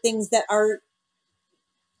kinds of things that are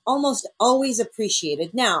almost always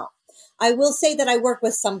appreciated. Now, I will say that I work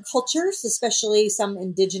with some cultures, especially some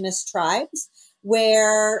indigenous tribes,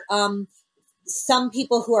 where some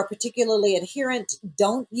people who are particularly adherent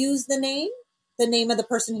don't use the name of the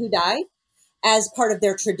person who died as part of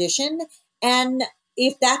their tradition. And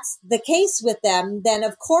if that's the case with them, then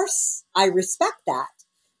of course I respect that.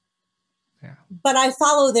 Yeah. But I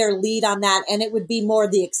follow their lead on that, and it would be more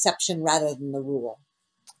the exception rather than the rule.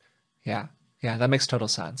 Yeah. Yeah, that makes total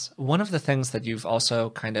sense. One of the things that you've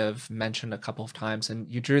also kind of mentioned a couple of times, and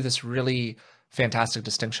you drew this really fantastic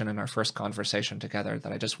distinction in our first conversation together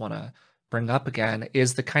that I just want to bring up again,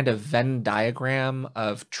 is the kind of Venn diagram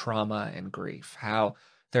of trauma and grief. How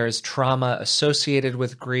there's trauma associated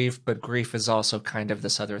with grief, but grief is also kind of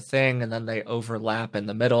this other thing, and then they overlap in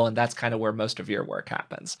the middle, and that's kind of where most of your work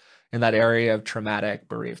happens, in that area of traumatic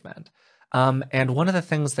bereavement. And one of the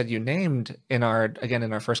things that you named in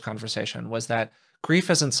our first conversation was that grief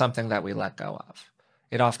isn't something that we let go of.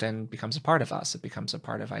 It often becomes a part of us. It becomes a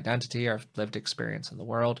part of identity, our lived experience in the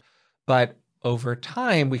world. But over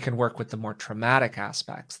time, we can work with the more traumatic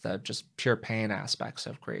aspects, the just pure pain aspects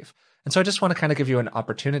of grief. And so I just want to kind of give you an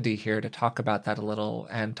opportunity here to talk about that a little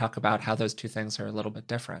and talk about how those two things are a little bit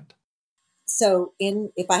different. So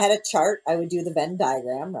if I had a chart, I would do the Venn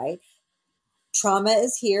diagram, right? Trauma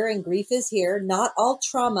is here and grief is here. Not all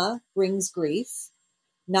trauma brings grief.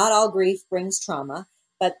 Not all grief brings trauma.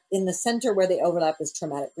 But in the center where they overlap is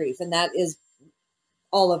traumatic grief. And that is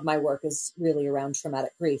all of my work is really around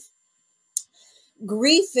traumatic grief.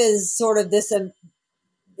 Grief is sort of this,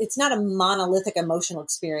 it's not a monolithic emotional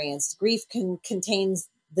experience. Grief contains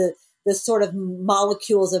the sort of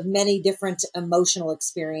molecules of many different emotional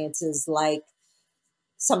experiences, like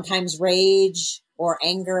sometimes rage or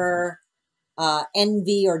anger,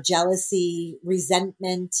 envy or jealousy,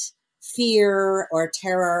 resentment, fear or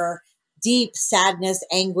terror, deep sadness,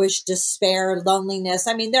 anguish, despair, loneliness.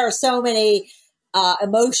 I mean, there are so many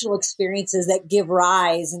emotional experiences that give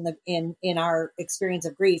rise in our experience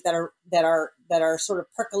of grief that are sort of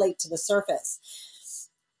percolate to the surface.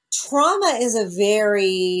 Trauma is a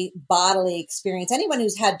very bodily experience. Anyone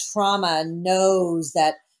who's had trauma knows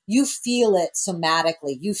that you feel it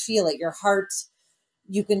somatically. You feel it. Your heart,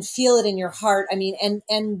 you can feel it in your heart. I mean,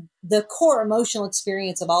 and the core emotional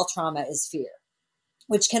experience of all trauma is fear,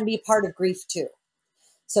 which can be part of grief too.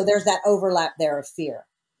 So there's that overlap there of fear.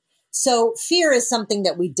 So fear is something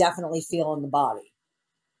that we definitely feel in the body,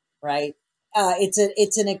 right?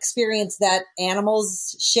 It's an experience that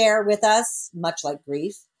animals share with us, much like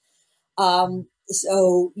grief.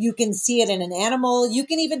 So you can see it in an animal. You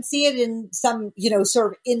can even see it in some,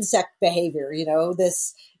 sort of insect behavior,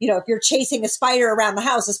 if you're chasing a spider around the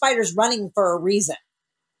house, the spider's running for a reason.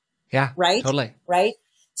 Yeah, right. Totally. Right.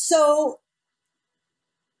 So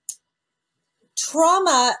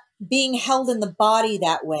trauma being held in the body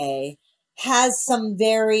that way has some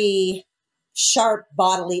very sharp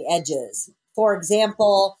bodily edges. For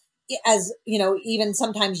example, as even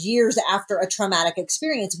sometimes years after a traumatic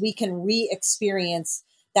experience, we can re-experience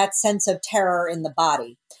that sense of terror in the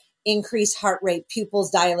body. Increased heart rate,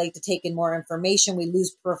 pupils dilate to take in more information. We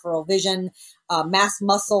lose peripheral vision. Mass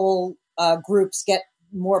muscle groups get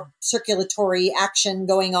more circulatory action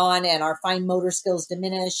going on, and our fine motor skills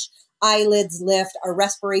diminish. Eyelids lift, our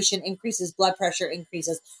respiration increases, blood pressure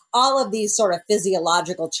increases. All of these sort of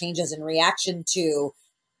physiological changes in reaction to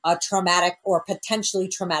a traumatic or potentially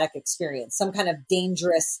traumatic experience, some kind of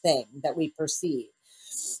dangerous thing that we perceive.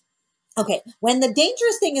 Okay, when the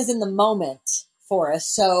dangerous thing is in the moment for us,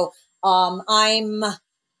 so I'm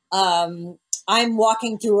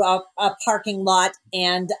walking through a parking lot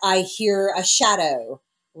and I hear a shadow,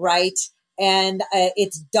 right? And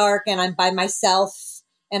it's dark and I'm by myself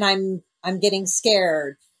and I'm getting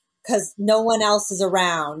scared because no one else is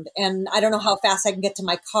around and I don't know how fast I can get to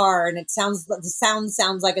my car, and the sound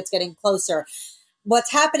sounds like it's getting closer.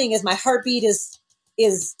 What's happening is my heartbeat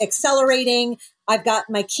is accelerating. I've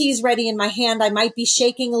got my keys ready in my hand. I might be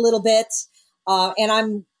shaking a little bit, and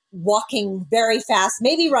I'm walking very fast,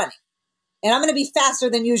 maybe running. And I'm going to be faster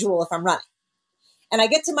than usual if I'm running. And I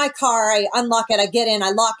get to my car, I unlock it, I get in,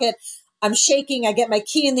 I lock it, I'm shaking, I get my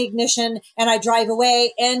key in the ignition, and I drive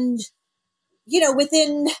away. And,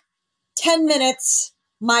 within 10 minutes,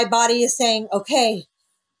 my body is saying, okay,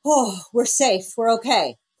 we're safe, we're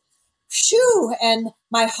okay. Phew. And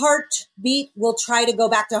my heartbeat will try to go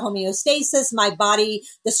back to homeostasis. My body,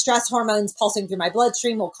 the stress hormones pulsing through my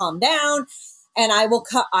bloodstream will calm down. And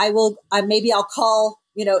maybe I'll call,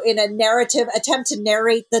 in a narrative attempt to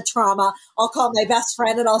narrate the trauma, I'll call my best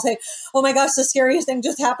friend and I'll say, oh my gosh, the scariest thing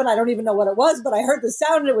just happened. I don't even know what it was, but I heard the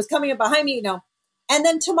sound and it was coming up behind me, and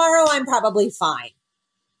then tomorrow I'm probably fine.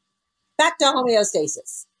 Back to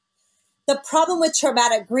homeostasis. The problem with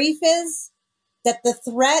traumatic grief is that the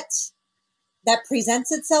threat that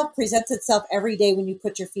presents itself every day when you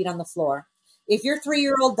put your feet on the floor. If your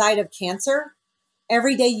 3-year-old died of cancer,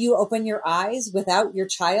 every day you open your eyes without your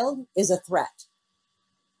child is a threat.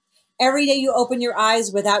 Every day you open your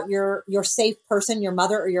eyes without your safe person, your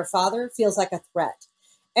mother or your father, feels like a threat.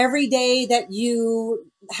 Every day that you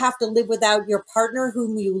have to live without your partner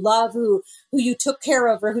whom you love, who you took care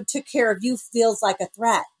of or who took care of you, feels like a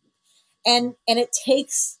threat. And it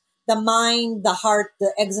takes the mind, the heart,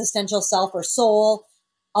 the existential self or soul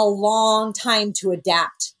a long time to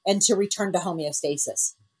adapt and to return to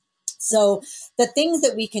homeostasis. So the things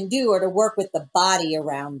that we can do are to work with the body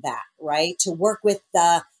around that, right? To work with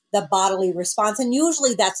the bodily response. And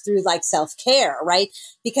usually that's through like self-care, right?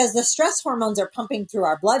 Because the stress hormones are pumping through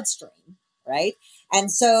our bloodstream, right?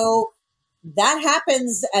 And so that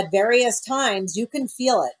happens at various times. You can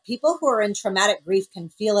feel it. People who are in traumatic grief can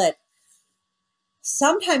feel it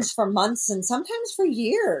sometimes for months and sometimes for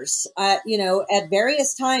years, at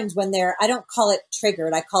various times when I don't call it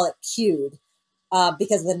triggered, I call it cued,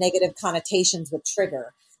 because of the negative connotations with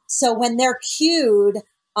trigger. So when they're cued,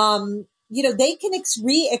 they can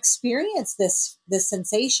re-experience this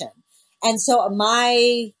sensation. And so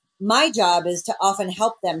my job is to often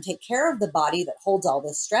help them take care of the body that holds all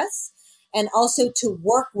this stress, and also to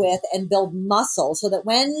work with and build muscle so that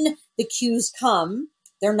when the cues come,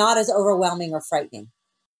 they're not as overwhelming or frightening.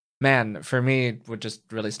 Man, for me, what just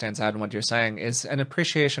really stands out in what you're saying is an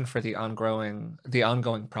appreciation for the ongoing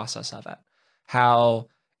process of it. How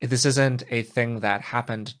this isn't a thing that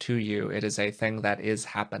happened to you, it is a thing that is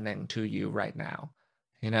happening to you right now.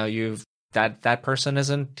 You've that person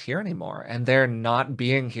isn't here anymore, and their not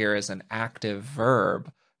being here is an active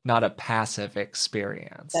verb, not a passive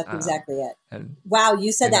experience. That's exactly it. And Wow,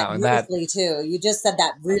 you said that and that, beautifully too. You just said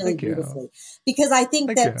that really thank you. beautifully. Because I think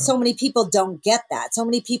Thank that you. so many people don't get that. So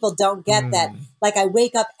many people don't get that. Mm, Like I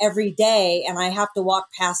wake up every day and I have to walk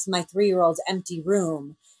past my 3-year-old's empty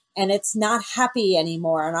room and it's not happy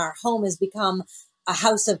anymore. And our home has become a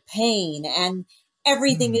house of pain and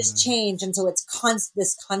everything is mm, changed. And so it's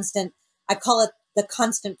this constant, I call it the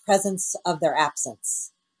constant presence of their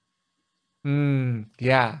absence.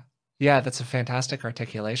 yeah. Yeah, that's a fantastic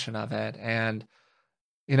articulation of it. And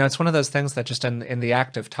it's one of those things that just in the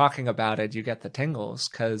act of talking about it, you get the tingles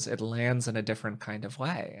because it lands in a different kind of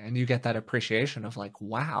way. And you get that appreciation of like,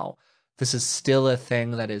 wow, this is still a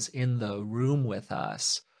thing that is in the room with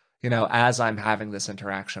us, as I'm having this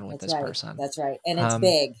interaction with That's this right. person. That's right. And it's Um,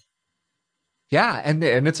 big. yeah, and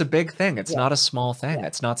it's a big thing. It's Yeah. not a small thing. Yeah.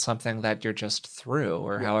 It's not something that you're just through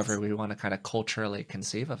or however Yes. we want to kind of culturally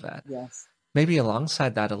conceive of it. Yes. Maybe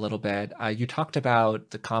alongside that a little bit, you talked about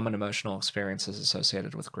the common emotional experiences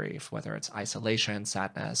associated with grief, whether it's isolation,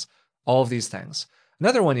 sadness, all of these things.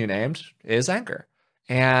 Another one you named is anger.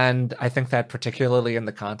 And I think that particularly in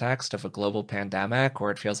the context of a global pandemic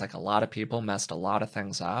where it feels like a lot of people messed a lot of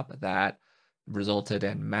things up that resulted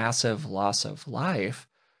in massive loss of life,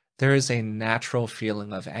 there is a natural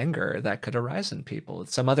feeling of anger that could arise in people.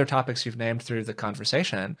 Some other topics you've named through the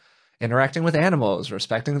conversation, interacting with animals,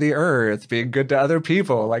 respecting the earth, being good to other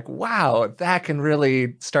people. Like, wow, that can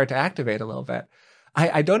really start to activate a little bit.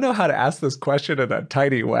 I don't know how to ask this question in a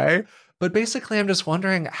tidy way, but basically, I'm just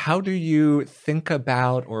wondering, how do you think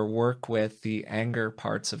about or work with the anger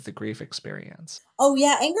parts of the grief experience? Oh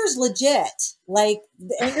yeah, anger's legit. Like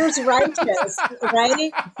the anger's righteous,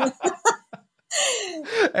 right?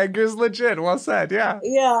 Anger's legit. Well said. Yeah.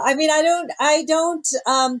 Yeah. I mean, I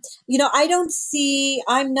don't see,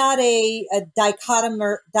 I'm not a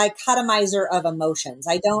dichotomizer of emotions.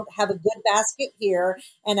 I don't have a good basket here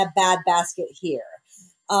and a bad basket here.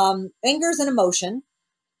 Anger is an emotion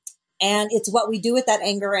and it's what we do with that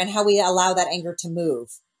anger and how we allow that anger to move.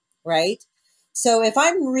 Right. So if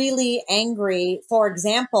I'm really angry, for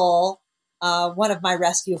example, one of my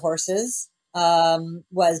rescue horses,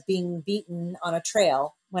 was being beaten on a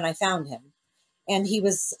trail when I found him. And he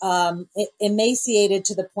was emaciated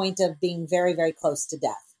to the point of being very, very close to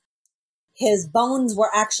death. His bones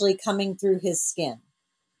were actually coming through his skin.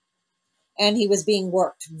 And he was being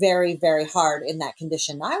worked very, very hard in that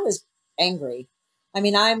condition. I was angry. I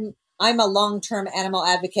mean, I'm a long-term animal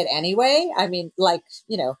advocate anyway. I mean, like,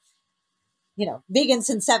 vegan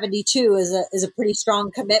since 72 is a pretty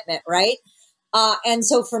strong commitment, right? And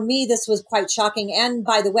so for me, this was quite shocking. And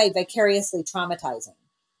by the way, vicariously traumatizing.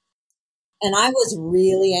 And I was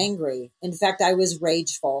really angry. In fact, I was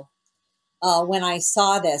rageful when I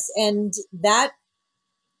saw this, and that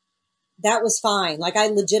was fine. Like I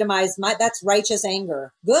legitimized that's righteous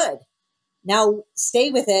anger. Good. Now stay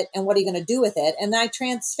with it. And what are you going to do with it? And then I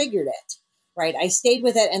transfigured it, right? I stayed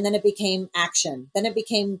with it and then it became action. Then it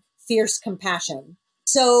became fierce compassion.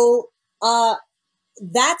 So,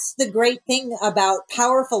 that's the great thing about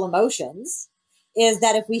powerful emotions is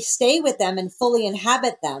that if we stay with them and fully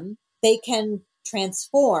inhabit them, they can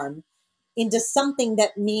transform into something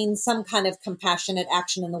that means some kind of compassionate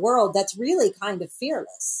action in the world that's really kind of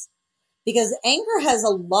fearless. Because anger has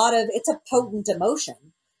it's a potent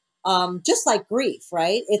emotion. Just like grief,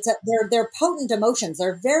 right? They're potent emotions.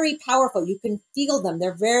 They're very powerful. You can feel them.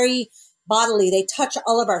 They're very bodily. They touch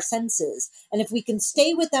all of our senses. And if we can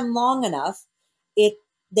stay with them long enough,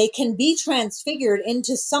 they can be transfigured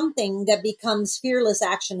into something that becomes fearless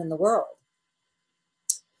action in the world.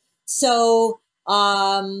 So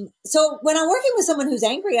when I'm working with someone who's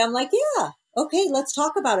angry, I'm like, yeah, okay, let's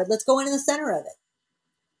talk about it. Let's go into the center of it.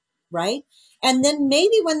 Right. And then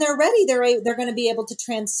maybe when they're ready, they're going to be able to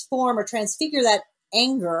transform or transfigure that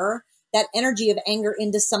anger, that energy of anger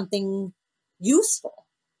into something useful.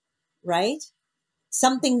 Right.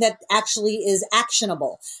 Something that actually is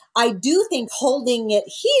actionable. I do think holding it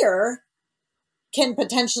here can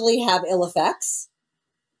potentially have ill effects,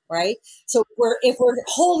 right? So if we're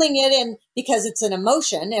holding it in because it's an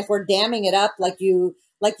emotion, if we're damming it up like you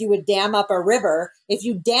would dam up a river, if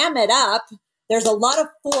you dam it up, there's a lot of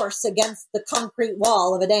force against the concrete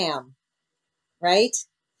wall of a dam, right?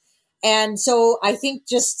 And so I think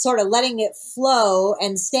just sort of letting it flow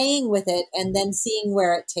and staying with it and then seeing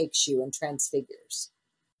where it takes you and transfigures.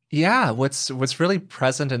 Yeah, what's really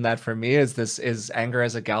present in that for me is anger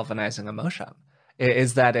as a galvanizing emotion.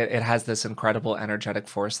 Is that it has this incredible energetic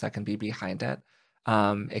force that can be behind it.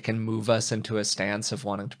 It can move us into a stance of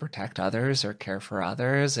wanting to protect others or care for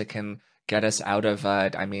others. It can get us out of,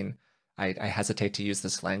 I mean, I hesitate to use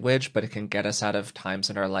this language, but it can get us out of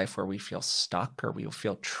times in our life where we feel stuck or we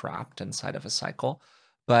feel trapped inside of a cycle.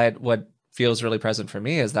 But what feels really present for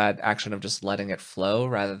me is that action of just letting it flow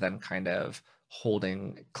rather than kind of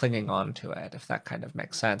clinging on to it, if that kind of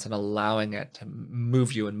makes sense, and allowing it to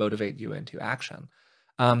move you and motivate you into action.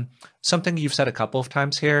 Something you've said a couple of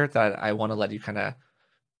times here that I want to let you kind of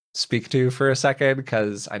speak to for a second,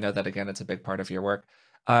 because I know that, again, it's a big part of your work,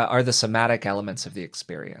 are the somatic elements of the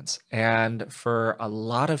experience. And for a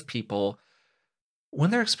lot of people,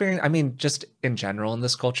 when they're experiencing, I mean, just in general in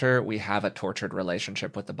this culture, we have a tortured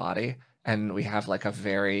relationship with the body, and we have like a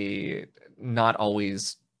very not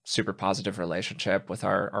always super positive relationship with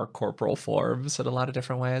our corporal forms in a lot of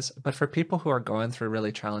different ways. But for people who are going through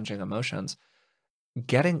really challenging emotions,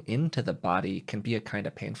 getting into the body can be a kind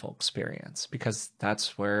of painful experience because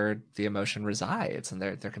that's where the emotion resides. And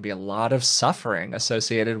there can be a lot of suffering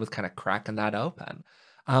associated with kind of cracking that open.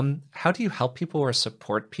 How do you help people or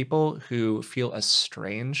support people who feel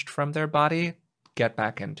estranged from their body get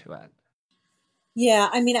back into it? Yeah,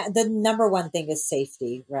 I mean, the number one thing is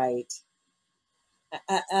safety, right?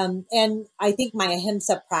 And I think my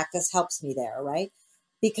ahimsa practice helps me there, right?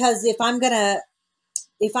 Because if I'm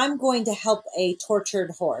going to help a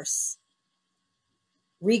tortured horse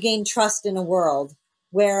regain trust in a world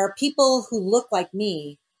where people who look like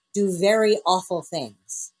me do very awful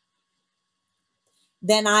things,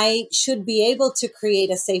 then I should be able to create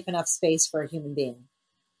a safe enough space for a human being,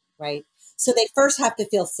 right? So they first have to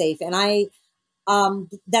feel safe. And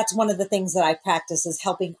that's one of the things that I practice is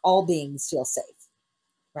helping all beings feel safe,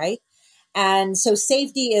 right? And so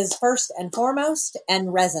safety is first and foremost,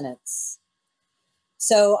 and resonance.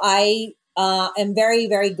 So I am very,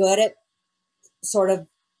 very good at sort of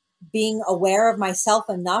being aware of myself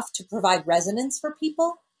enough to provide resonance for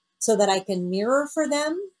people so that I can mirror for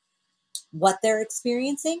them what they're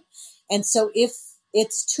experiencing. And so if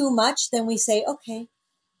it's too much, then we say, okay,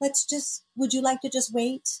 would you like to just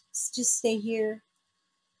wait? Just stay here.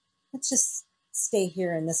 Let's just stay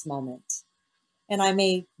here in this moment. And I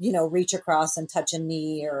may, reach across and touch a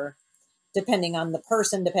knee, or depending on the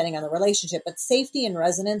person, depending on the relationship, but safety and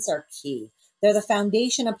resonance are key. They're the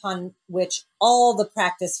foundation upon which all the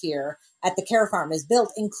practice here at the Care Farm is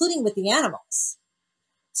built, including with the animals.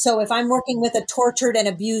 So if I'm working with a tortured and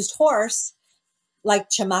abused horse, like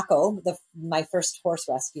Chamaco, my first horse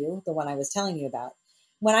rescue, the one I was telling you about,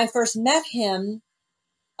 when I first met him,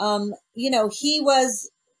 at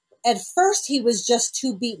first he was just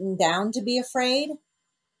too beaten down to be afraid.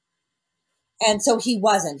 And so he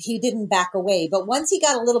didn't back away. But once he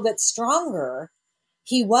got a little bit stronger,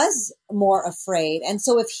 he was more afraid. And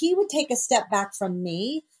so if he would take a step back from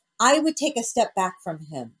me, I would take a step back from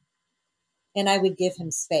him and I would give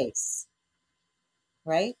him space,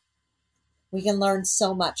 right? We can learn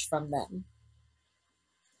so much from them.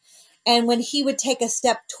 And when he would take a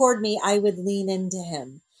step toward me, I would lean into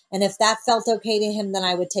him. And if that felt okay to him, then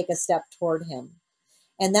I would take a step toward him.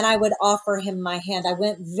 And then I would offer him my hand. I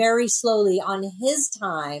went very slowly on his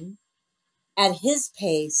time, at his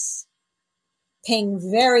pace, paying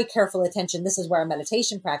very careful attention. This is where a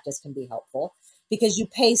meditation practice can be helpful because you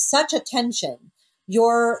pay such attention.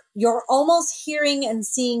 You're almost hearing and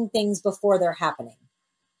seeing things before they're happening.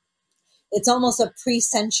 It's almost a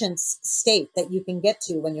presentience state that you can get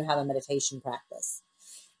to when you have a meditation practice.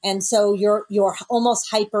 And so you're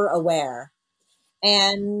almost hyper aware.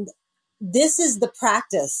 And this is the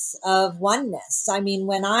practice of oneness. I mean,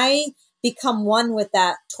 when I become one with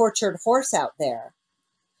that tortured horse out there,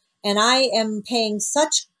 and I am paying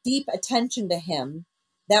such deep attention to him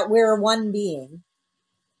that we're one being,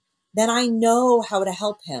 then I know how to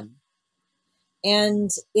help him. And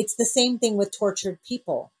it's the same thing with tortured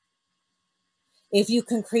people. If you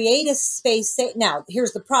can create a space, now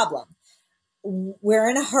here's the problem. We're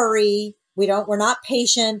in a hurry. We're not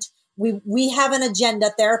patient. We have an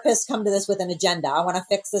agenda. Therapists come to this with an agenda. I want to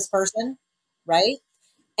fix this person, right?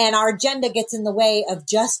 And our agenda gets in the way of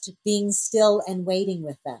just being still and waiting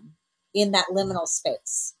with them in that liminal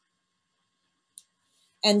space.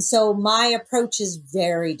 And so my approach is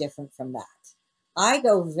very different from that. I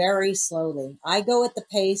go very slowly. I go at the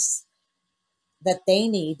pace that they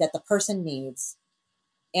need, that the person needs.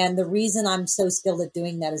 And the reason I'm so skilled at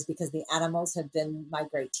doing that is because the animals have been my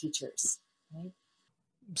great teachers. Right?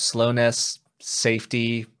 Slowness,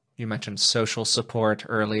 safety, you mentioned social support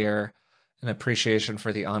earlier, an appreciation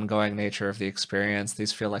for the ongoing nature of the experience.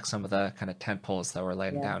 These feel like some of the kind of tent poles that we're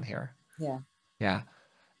laying down here. Yeah. Yeah.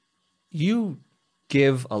 You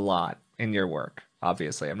give a lot in your work,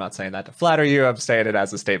 obviously. I'm not saying that to flatter you. I'm saying it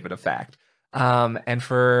as a statement of fact. And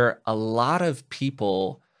for a lot of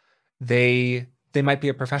people, They might be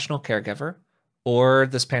a professional caregiver, or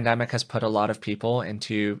this pandemic has put a lot of people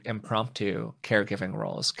into impromptu caregiving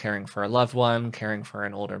roles, caring for a loved one, caring for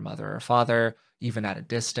an older mother or father, even at a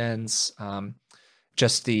distance.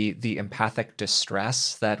 Just the empathic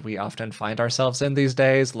distress that we often find ourselves in these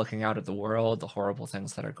days, looking out at the world, the horrible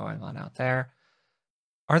things that are going on out there.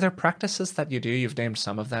 Are there practices that you do? You've named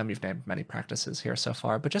some of them. You've named many practices here so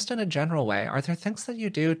far, but just in a general way, are there things that you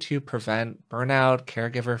do to prevent burnout,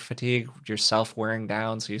 caregiver fatigue, yourself wearing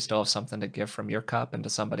down so you still have something to give from your cup into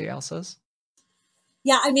somebody else's?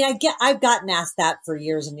 Yeah, I mean, I've gotten asked that for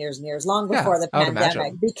years and years and years, long Yeah, before the I would pandemic,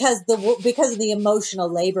 imagine. because of the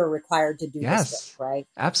emotional labor required to do this work, Yes, right?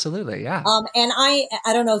 absolutely. Yeah. And I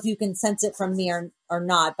don't know if you can sense it from me or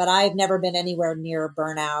not, but I've never been anywhere near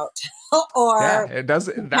burnout Yeah, or it does.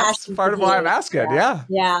 That's compassion part of why I'm fatigue. asking. Yeah, Yeah.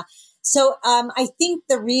 yeah. So I think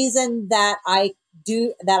the reason that I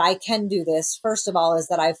can do this, first of all, is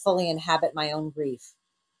that I fully inhabit my own grief,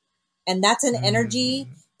 and that's an energy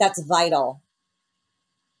Mm, that's vital.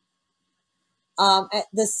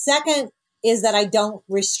 The second is that I don't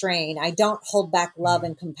restrain. I don't hold back love mm,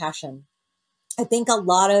 and compassion. I think a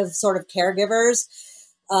lot of sort of caregivers,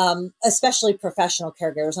 especially professional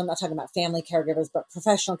caregivers, I'm not talking about family caregivers, but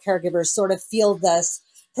professional caregivers sort of feel this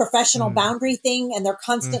professional mm, boundary thing, and they're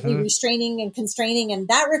constantly mm-hmm. restraining and constraining, and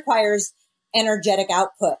that requires energetic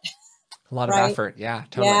output, A lot of right? effort. Yeah,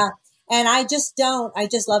 totally. Yeah. And I just don't. I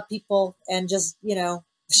just love people and just,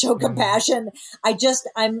 show Mm, compassion.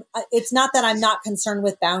 It's not that I'm not concerned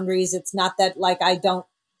with boundaries. It's not that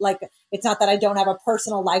it's not that I don't have a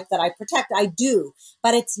personal life that I protect. I do,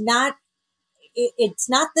 but it's not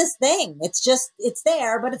this thing. It's just, it's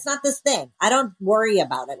there, but it's not this thing. I don't worry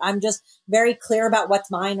about it. I'm just very clear about what's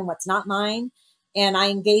mine and what's not mine. And I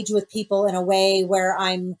engage with people in a way where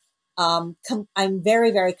I'm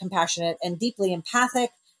very, very compassionate and deeply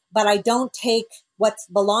empathic, but I don't take what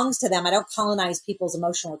belongs to them. I don't colonize people's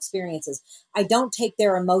emotional experiences. I don't take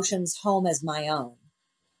their emotions home as my own.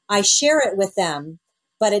 I share it with them,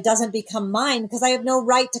 but it doesn't become mine because I have no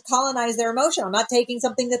right to colonize their emotion. I'm not taking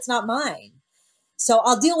something that's not mine. So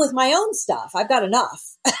I'll deal with my own stuff. I've got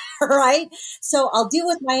enough, right? So I'll deal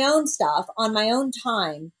with my own stuff on my own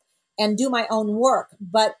time and do my own work.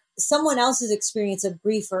 But someone else's experience of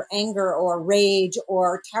grief or anger or rage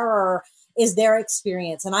or terror is their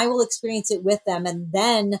experience. And I will experience it with them and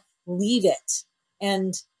then leave it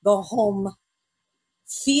and go home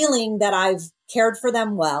feeling that I've cared for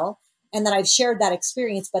them well and that I've shared that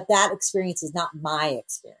experience, but that experience is not my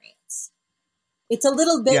experience. It's a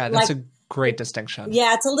little bit yeah, that's like, a great distinction.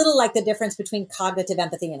 yeah, it's a little like the difference between cognitive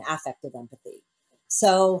empathy and affective empathy.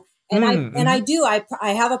 So, Mm, mm-hmm.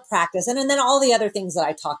 I have a practice, and then all the other things that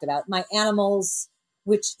I talked about, my animals,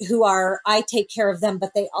 I take care of them,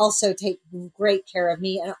 but they also take great care of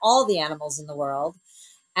me and all the animals in the world.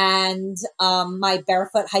 And my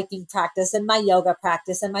barefoot hiking practice and my yoga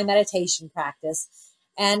practice and my meditation practice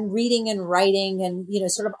and reading and writing and,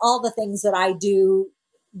 sort of all the things that I do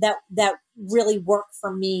that really work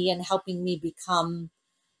for me and helping me become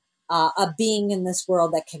a being in this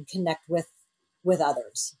world that can connect with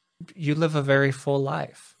others. You live a very full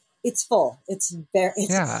life. It's full. It's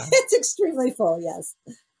Yeah. it's extremely full. Yes.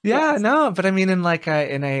 Yeah, Yes. no, but I mean in like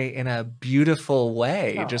a beautiful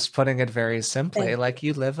way, Oh, just putting it very simply, thank you. like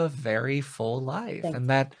you live a very full life. Thank And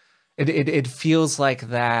that it feels like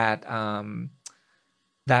that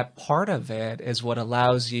that part of it is what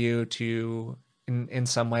allows you to in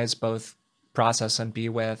some ways both process and be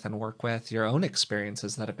with and work with your own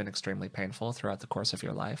experiences that have been extremely painful throughout the course of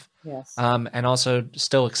your life. you. Yes. And also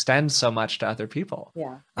still extend so much to other people.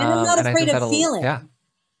 Yeah. And I'm not And I afraid think of that'll, yeah. feeling.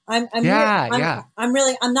 Yeah, yeah.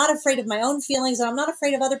 I'm not afraid of my own feelings, and I'm not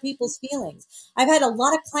afraid of other people's feelings. I've had a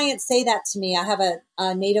lot of clients say that to me. I have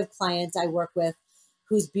a native client I work with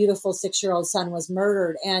whose beautiful 6-year-old son was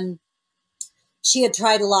murdered, and she had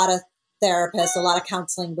tried a lot of therapists, a lot of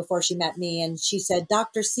counseling before she met me. And she said,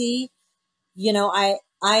 Dr. C, I,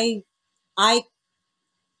 I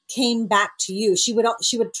came back to you. She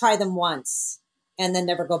would try them once and then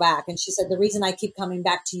never go back. And she said, the reason I keep coming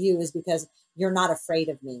back to you is because you're not afraid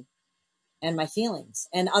of me and my feelings.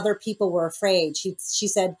 And other people were afraid. She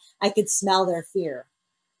said, I could smell their fear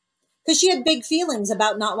because she had big feelings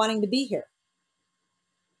about not wanting to be here.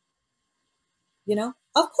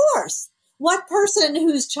 Of course, what person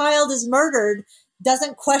whose child is murdered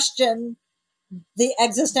doesn't question the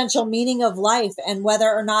existential meaning of life and whether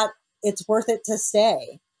or not it's worth it to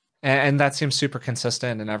stay? And that seems super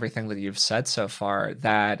consistent in everything that you've said so far.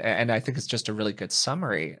 And I think it's just a really good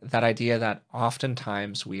summary. That idea that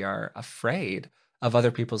oftentimes we are afraid of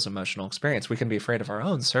other people's emotional experience. We can be afraid of our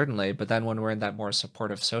own, certainly, but then when we're in that more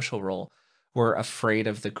supportive social role, we're afraid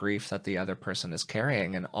of the grief that the other person is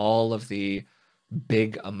carrying and all of the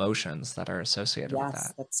big emotions that are associated with Yes,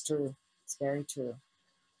 that. that's true. It's very true.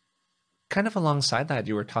 Kind of alongside that,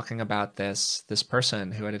 you were talking about this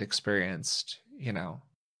person who had experienced,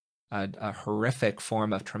 a horrific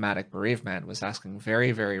form of traumatic bereavement, was asking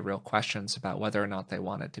very, very real questions about whether or not they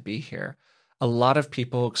wanted to be here. A lot of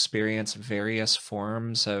people experience various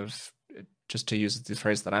forms of, just to use the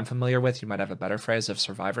phrase that I'm familiar with, you might have a better phrase, of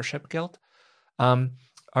survivorship guilt. Um,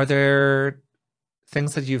 are there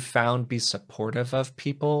things that you've found be supportive of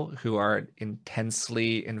people who are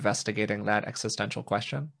intensely investigating that existential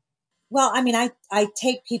question? Well, I mean, I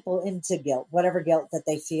take people into guilt, whatever guilt that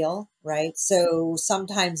they feel, right? So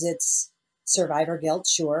sometimes it's survivor guilt,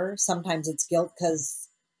 sure. Sometimes it's guilt because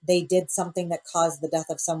they did something that caused the death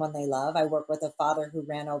of someone they love. I work with a father who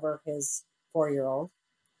ran over his 4-year-old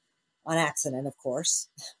on accident, of course,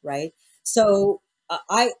 right? So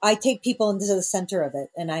I take people into the center of it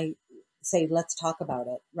and I say, let's talk about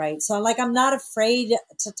it, right? So I'm not afraid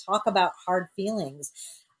to talk about hard feelings.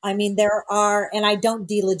 I mean, there are, and I don't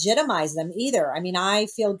delegitimize them either. I mean, I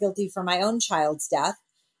feel guilty for my own child's death.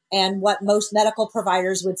 And what most medical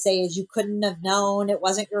providers would say is you couldn't have known, it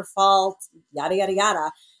wasn't your fault, yada, yada,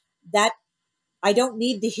 yada. That I don't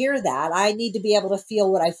need to hear that. I need to be able to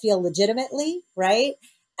feel what I feel legitimately, right?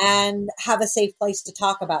 And have a safe place to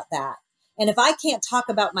talk about that. And if I can't talk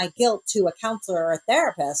about my guilt to a counselor or a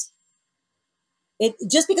therapist, it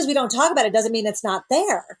just because we don't talk about it doesn't mean it's not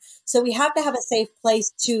there. So we have to have a safe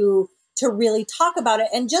place to really talk about it.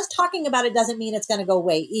 And just talking about it doesn't mean it's going to go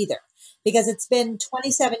away either, because it's been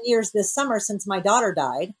 27 years this summer since my daughter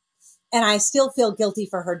died, and I still feel guilty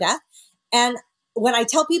for her death. And when I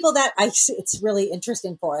tell people that, it's really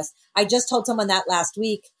interesting for us. I just told someone that last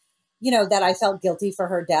week, that I felt guilty for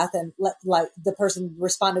her death, and like the person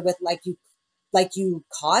responded with, like you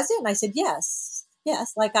caused it. And I said, yes,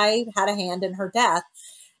 like I had a hand in her death.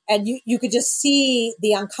 And you could just see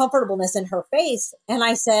the uncomfortableness in her face. And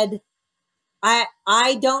I said,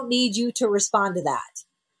 I don't need you to respond to that.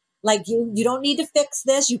 Like you don't need to fix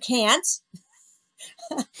this. You can't.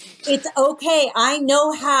 It's okay. I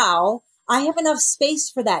know how. I have enough space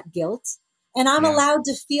for that guilt, and I'm Yeah. allowed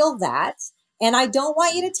to feel that. And I don't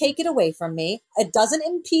want you to take it away from me. It doesn't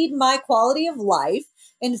impede my quality of life.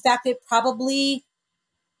 In fact, it probably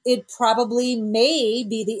may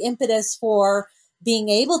be the impetus for being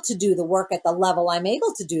able to do the work at the level I'm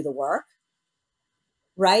able to do the work,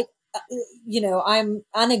 right? I'm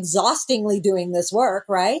unexhaustingly doing this work,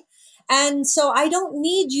 right? And so I don't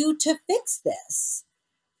need you to fix this.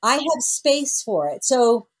 I have space for it.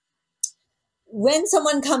 So when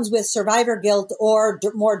someone comes with survivor guilt or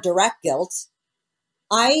more direct guilt,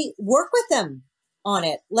 I work with them on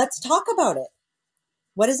it. Let's talk about it.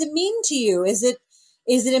 What does it mean to you? Is it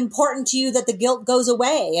important to you that the guilt goes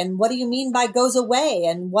away? And what do you mean by goes away?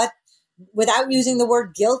 And without using the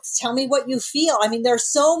word guilt, tell me what you feel. I mean,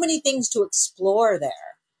 there's so many things to explore there,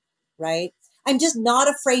 right? I'm just not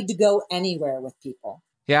afraid to go anywhere with people.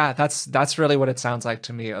 Yeah, that's really what it sounds like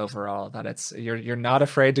to me overall, that it's you're not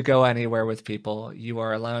afraid to go anywhere with people. You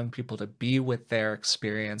are allowing people to be with their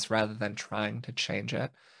experience rather than trying to change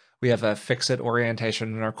it. We have a fix it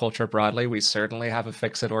orientation in our culture broadly. We certainly have a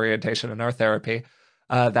fix it orientation in our therapy.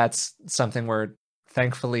 That's something where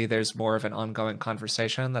thankfully there's more of an ongoing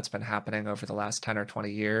conversation that's been happening over the last 10 or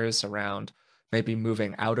 20 years around maybe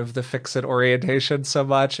moving out of the fix it orientation so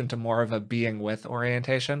much into more of a being with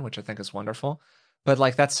orientation, which I think is wonderful. But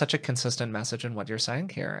like that's such a consistent message in what you're saying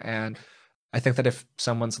here. And I think that if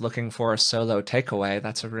someone's looking for a solo takeaway,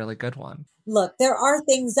 that's a really good one. Look, there are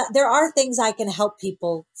things I can help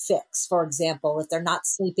people fix. For example, if they're not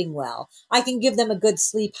sleeping well, I can give them a good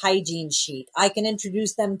sleep hygiene sheet. I can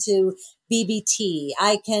introduce them to BBT.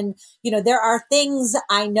 I can, there are things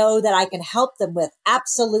I know that I can help them with.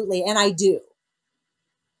 Absolutely. And I do.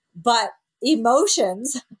 But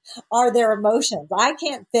emotions are their emotions. I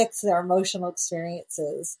can't fix their emotional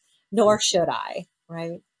experiences, nor should I,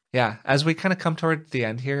 right? Yeah, as we kind of come toward the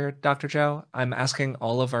end here, Dr. Joe, I'm asking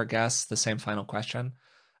all of our guests the same final question.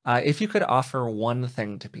 If you could offer one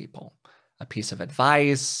thing to people, a piece of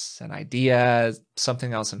advice, an idea,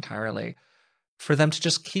 something else entirely, for them to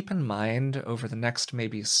just keep in mind over the next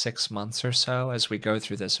maybe 6 months or so as we go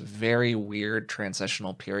through this very weird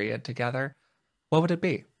transitional period together, what would it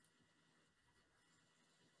be?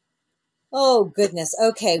 Oh, goodness.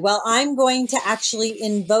 Okay. Well, I'm going to actually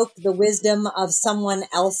invoke the wisdom of someone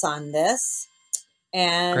else on this.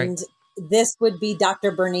 Great. And this would be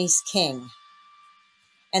Dr. Bernice King.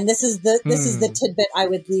 And this is the Hmm. tidbit I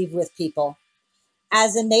would leave with people.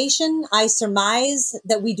 As a nation, I surmise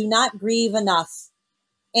that we do not grieve enough.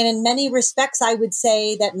 And in many respects, I would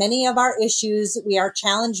say that many of our issues we are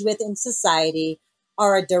challenged with in society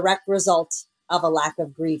are a direct result of a lack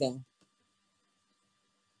of grieving.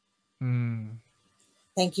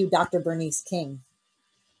 Thank you, Dr. Bernice King.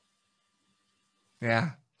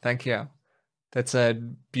 Yeah, thank you. That's a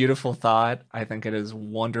beautiful thought. I think it is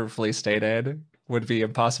wonderfully stated. Would be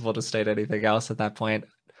impossible to state anything else at that point.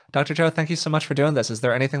 Dr. Joe, thank you so much for doing this. Is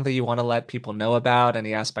there anything that you want to let people know about,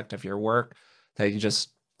 any aspect of your work that you just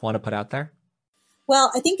want to put out there?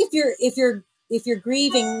 Well, I think if you're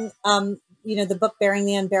grieving, the book Bearing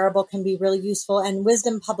the Unbearable can be really useful. And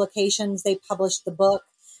Wisdom Publications, they published the book.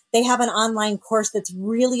 They have an online course that's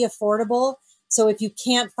really affordable. So if you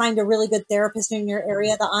can't find a really good therapist in your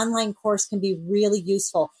area, the online course can be really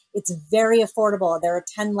useful. It's very affordable. There are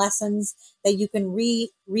 10 lessons that you can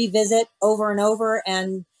revisit over and over.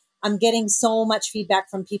 And I'm getting so much feedback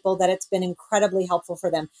from people that it's been incredibly helpful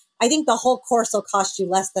for them. I think the whole course will cost you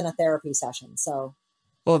less than a therapy session. So,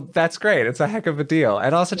 well, that's great. It's a heck of a deal.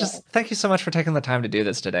 And also just thank you so much for taking the time to do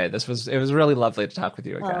this today. It was really lovely to talk with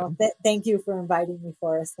you again. Thank you for inviting me,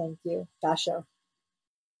 Forrest. Thank you. Dasho.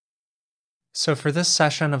 So for this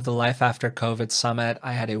session of the Life After COVID Summit,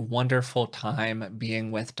 I had a wonderful time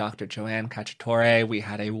being with Dr. Joanne Cacciatore. We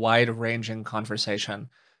had a wide-ranging conversation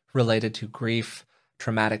related to grief,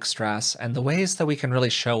 traumatic stress, and the ways that we can really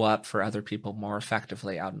show up for other people more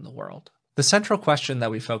effectively out in the world. The central question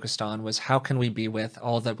that we focused on was how can we be with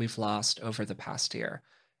all that we've lost over the past year?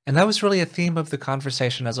 And that was really a theme of the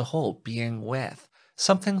conversation as a whole, being with.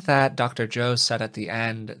 Something that Dr. Joe said at the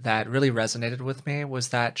end that really resonated with me was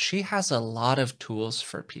that she has a lot of tools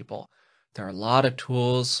for people. There are a lot of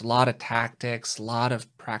tools, a lot of tactics, a lot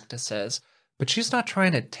of practices, but she's not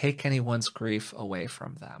trying to take anyone's grief away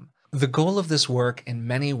from them. The goal of this work in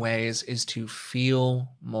many ways is to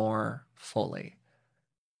feel more fully.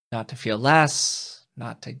 Not to feel less,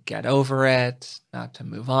 not to get over it, not to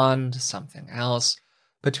move on to something else,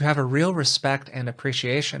 but to have a real respect and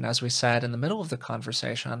appreciation, as we said in the middle of the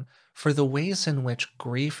conversation, for the ways in which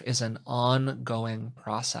grief is an ongoing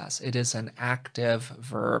process. It is an active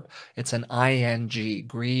verb. It's an ing,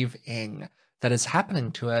 grieving, that is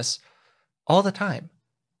happening to us all the time,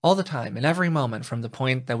 in every moment, from the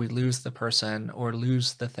point that we lose the person or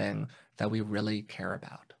lose the thing that we really care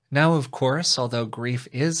about. Now, of course, although grief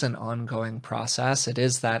is an ongoing process, it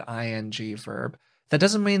is that ing verb. That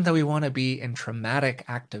doesn't mean that we want to be in traumatic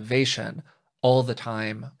activation all the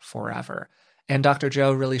time, forever. And Dr.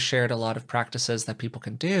 Joe really shared a lot of practices that people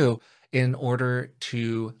can do in order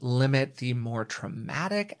to limit the more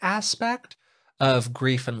traumatic aspect of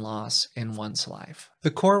grief and loss in one's life.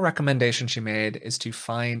 The core recommendation she made is to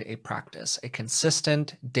find a practice, a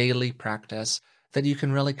consistent daily practice that you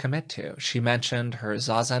can really commit to. She mentioned her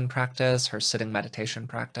Zazen practice, her sitting meditation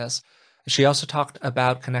practice. She also talked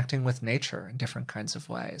about connecting with nature in different kinds of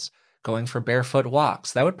ways, going for barefoot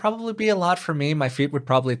walks. That would probably be a lot for me. My feet would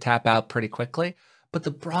probably tap out pretty quickly. But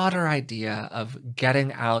the broader idea of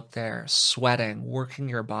getting out there, sweating, working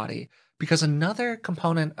your body, because another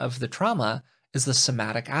component of the trauma is the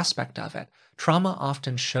somatic aspect of it. Trauma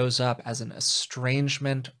often shows up as an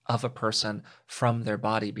estrangement of a person from their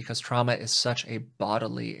body because trauma is such a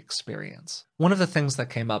bodily experience. One of the things that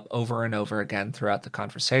came up over and over again throughout the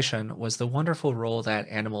conversation was the wonderful role that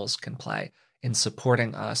animals can play in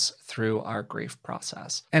supporting us through our grief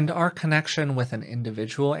process. And our connection with an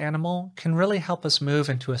individual animal can really help us move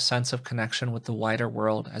into a sense of connection with the wider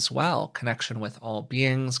world as well. Connection with all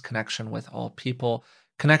beings, connection with all people,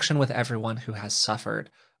 connection with everyone who has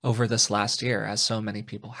suffered over this last year, as so many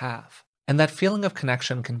people have. And that feeling of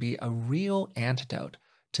connection can be a real antidote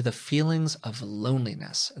to the feelings of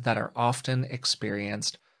loneliness that are often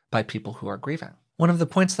experienced by people who are grieving. One of the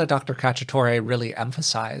points that Dr. Cacciatore really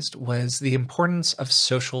emphasized was the importance of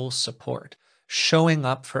social support, showing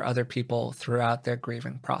up for other people throughout their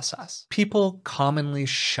grieving process. People commonly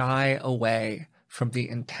shy away from the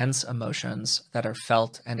intense emotions that are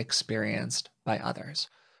felt and experienced by others.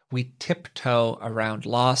 We tiptoe around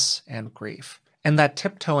loss and grief. And that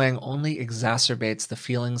tiptoeing only exacerbates the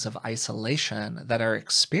feelings of isolation that are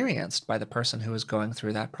experienced by the person who is going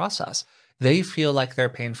through that process. They feel like their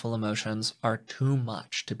painful emotions are too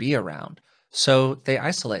much to be around, so they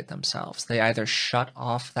isolate themselves. They either shut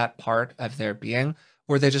off that part of their being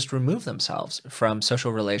or they just remove themselves from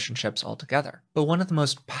social relationships altogether. But one of the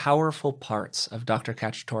most powerful parts of Dr.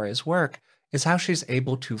 Cacciatore's work is how she's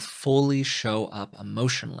able to fully show up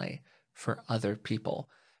emotionally for other people,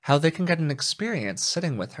 how they can get an experience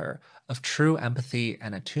sitting with her of true empathy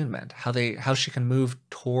and attunement, how she can move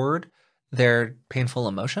toward their painful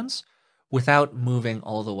emotions without moving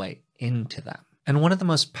all the way into them. And one of the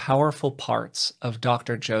most powerful parts of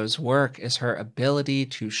Dr. Jo's work is her ability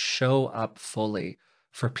to show up fully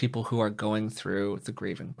for people who are going through the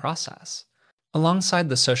grieving process. Alongside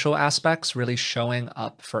the social aspects, really showing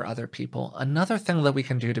up for other people, another thing that we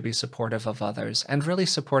can do to be supportive of others and really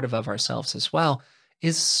supportive of ourselves as well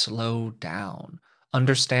is slow down.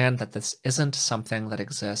 Understand that this isn't something that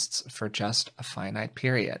exists for just a finite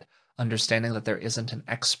period. Understanding that there isn't an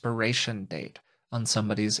expiration date on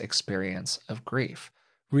somebody's experience of grief.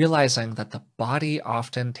 Realizing that the body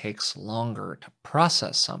often takes longer to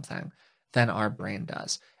process something than our brain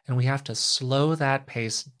does. And we have to slow that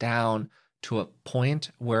pace down to a point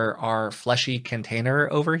where our fleshy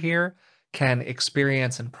container over here can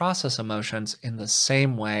experience and process emotions in the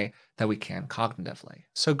same way that we can cognitively.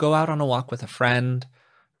 So go out on a walk with a friend,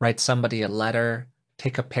 write somebody a letter,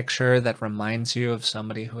 take a picture that reminds you of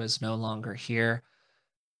somebody who is no longer here.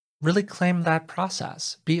 Really claim that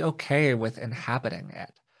process. Be okay with inhabiting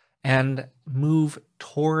it and move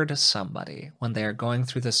toward somebody when they are going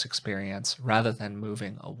through this experience rather than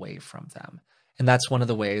moving away from them. And that's one of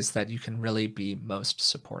the ways that you can really be most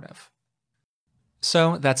supportive.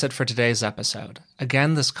 So that's it for today's episode.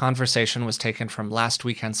 Again, this conversation was taken from last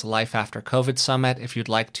weekend's Life After COVID Summit. If you'd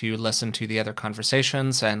like to listen to the other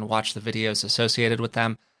conversations and watch the videos associated with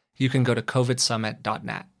them, you can go to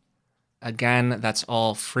covidsummit.net. Again, that's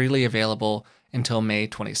all freely available until May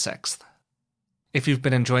 26th. If you've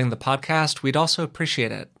been enjoying the podcast, we'd also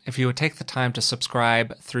appreciate it if you would take the time to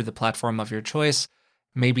subscribe through the platform of your choice.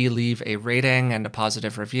 Maybe leave a rating and a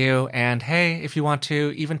positive review, and hey, if you want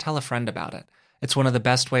to, even tell a friend about it. It's one of the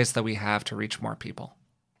best ways that we have to reach more people.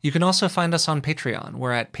 You can also find us on Patreon.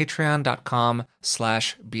 We're at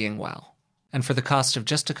patreon.com/beingwell. And for the cost of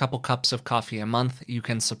just a couple cups of coffee a month, you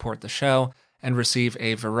can support the show and receive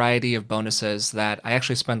a variety of bonuses that I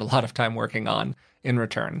actually spend a lot of time working on in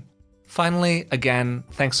return. Finally, again,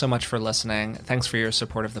 thanks so much for listening. Thanks for your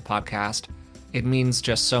support of the podcast. It means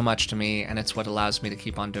just so much to me, and it's what allows me to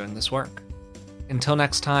keep on doing this work. Until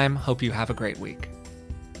next time, hope you have a great week.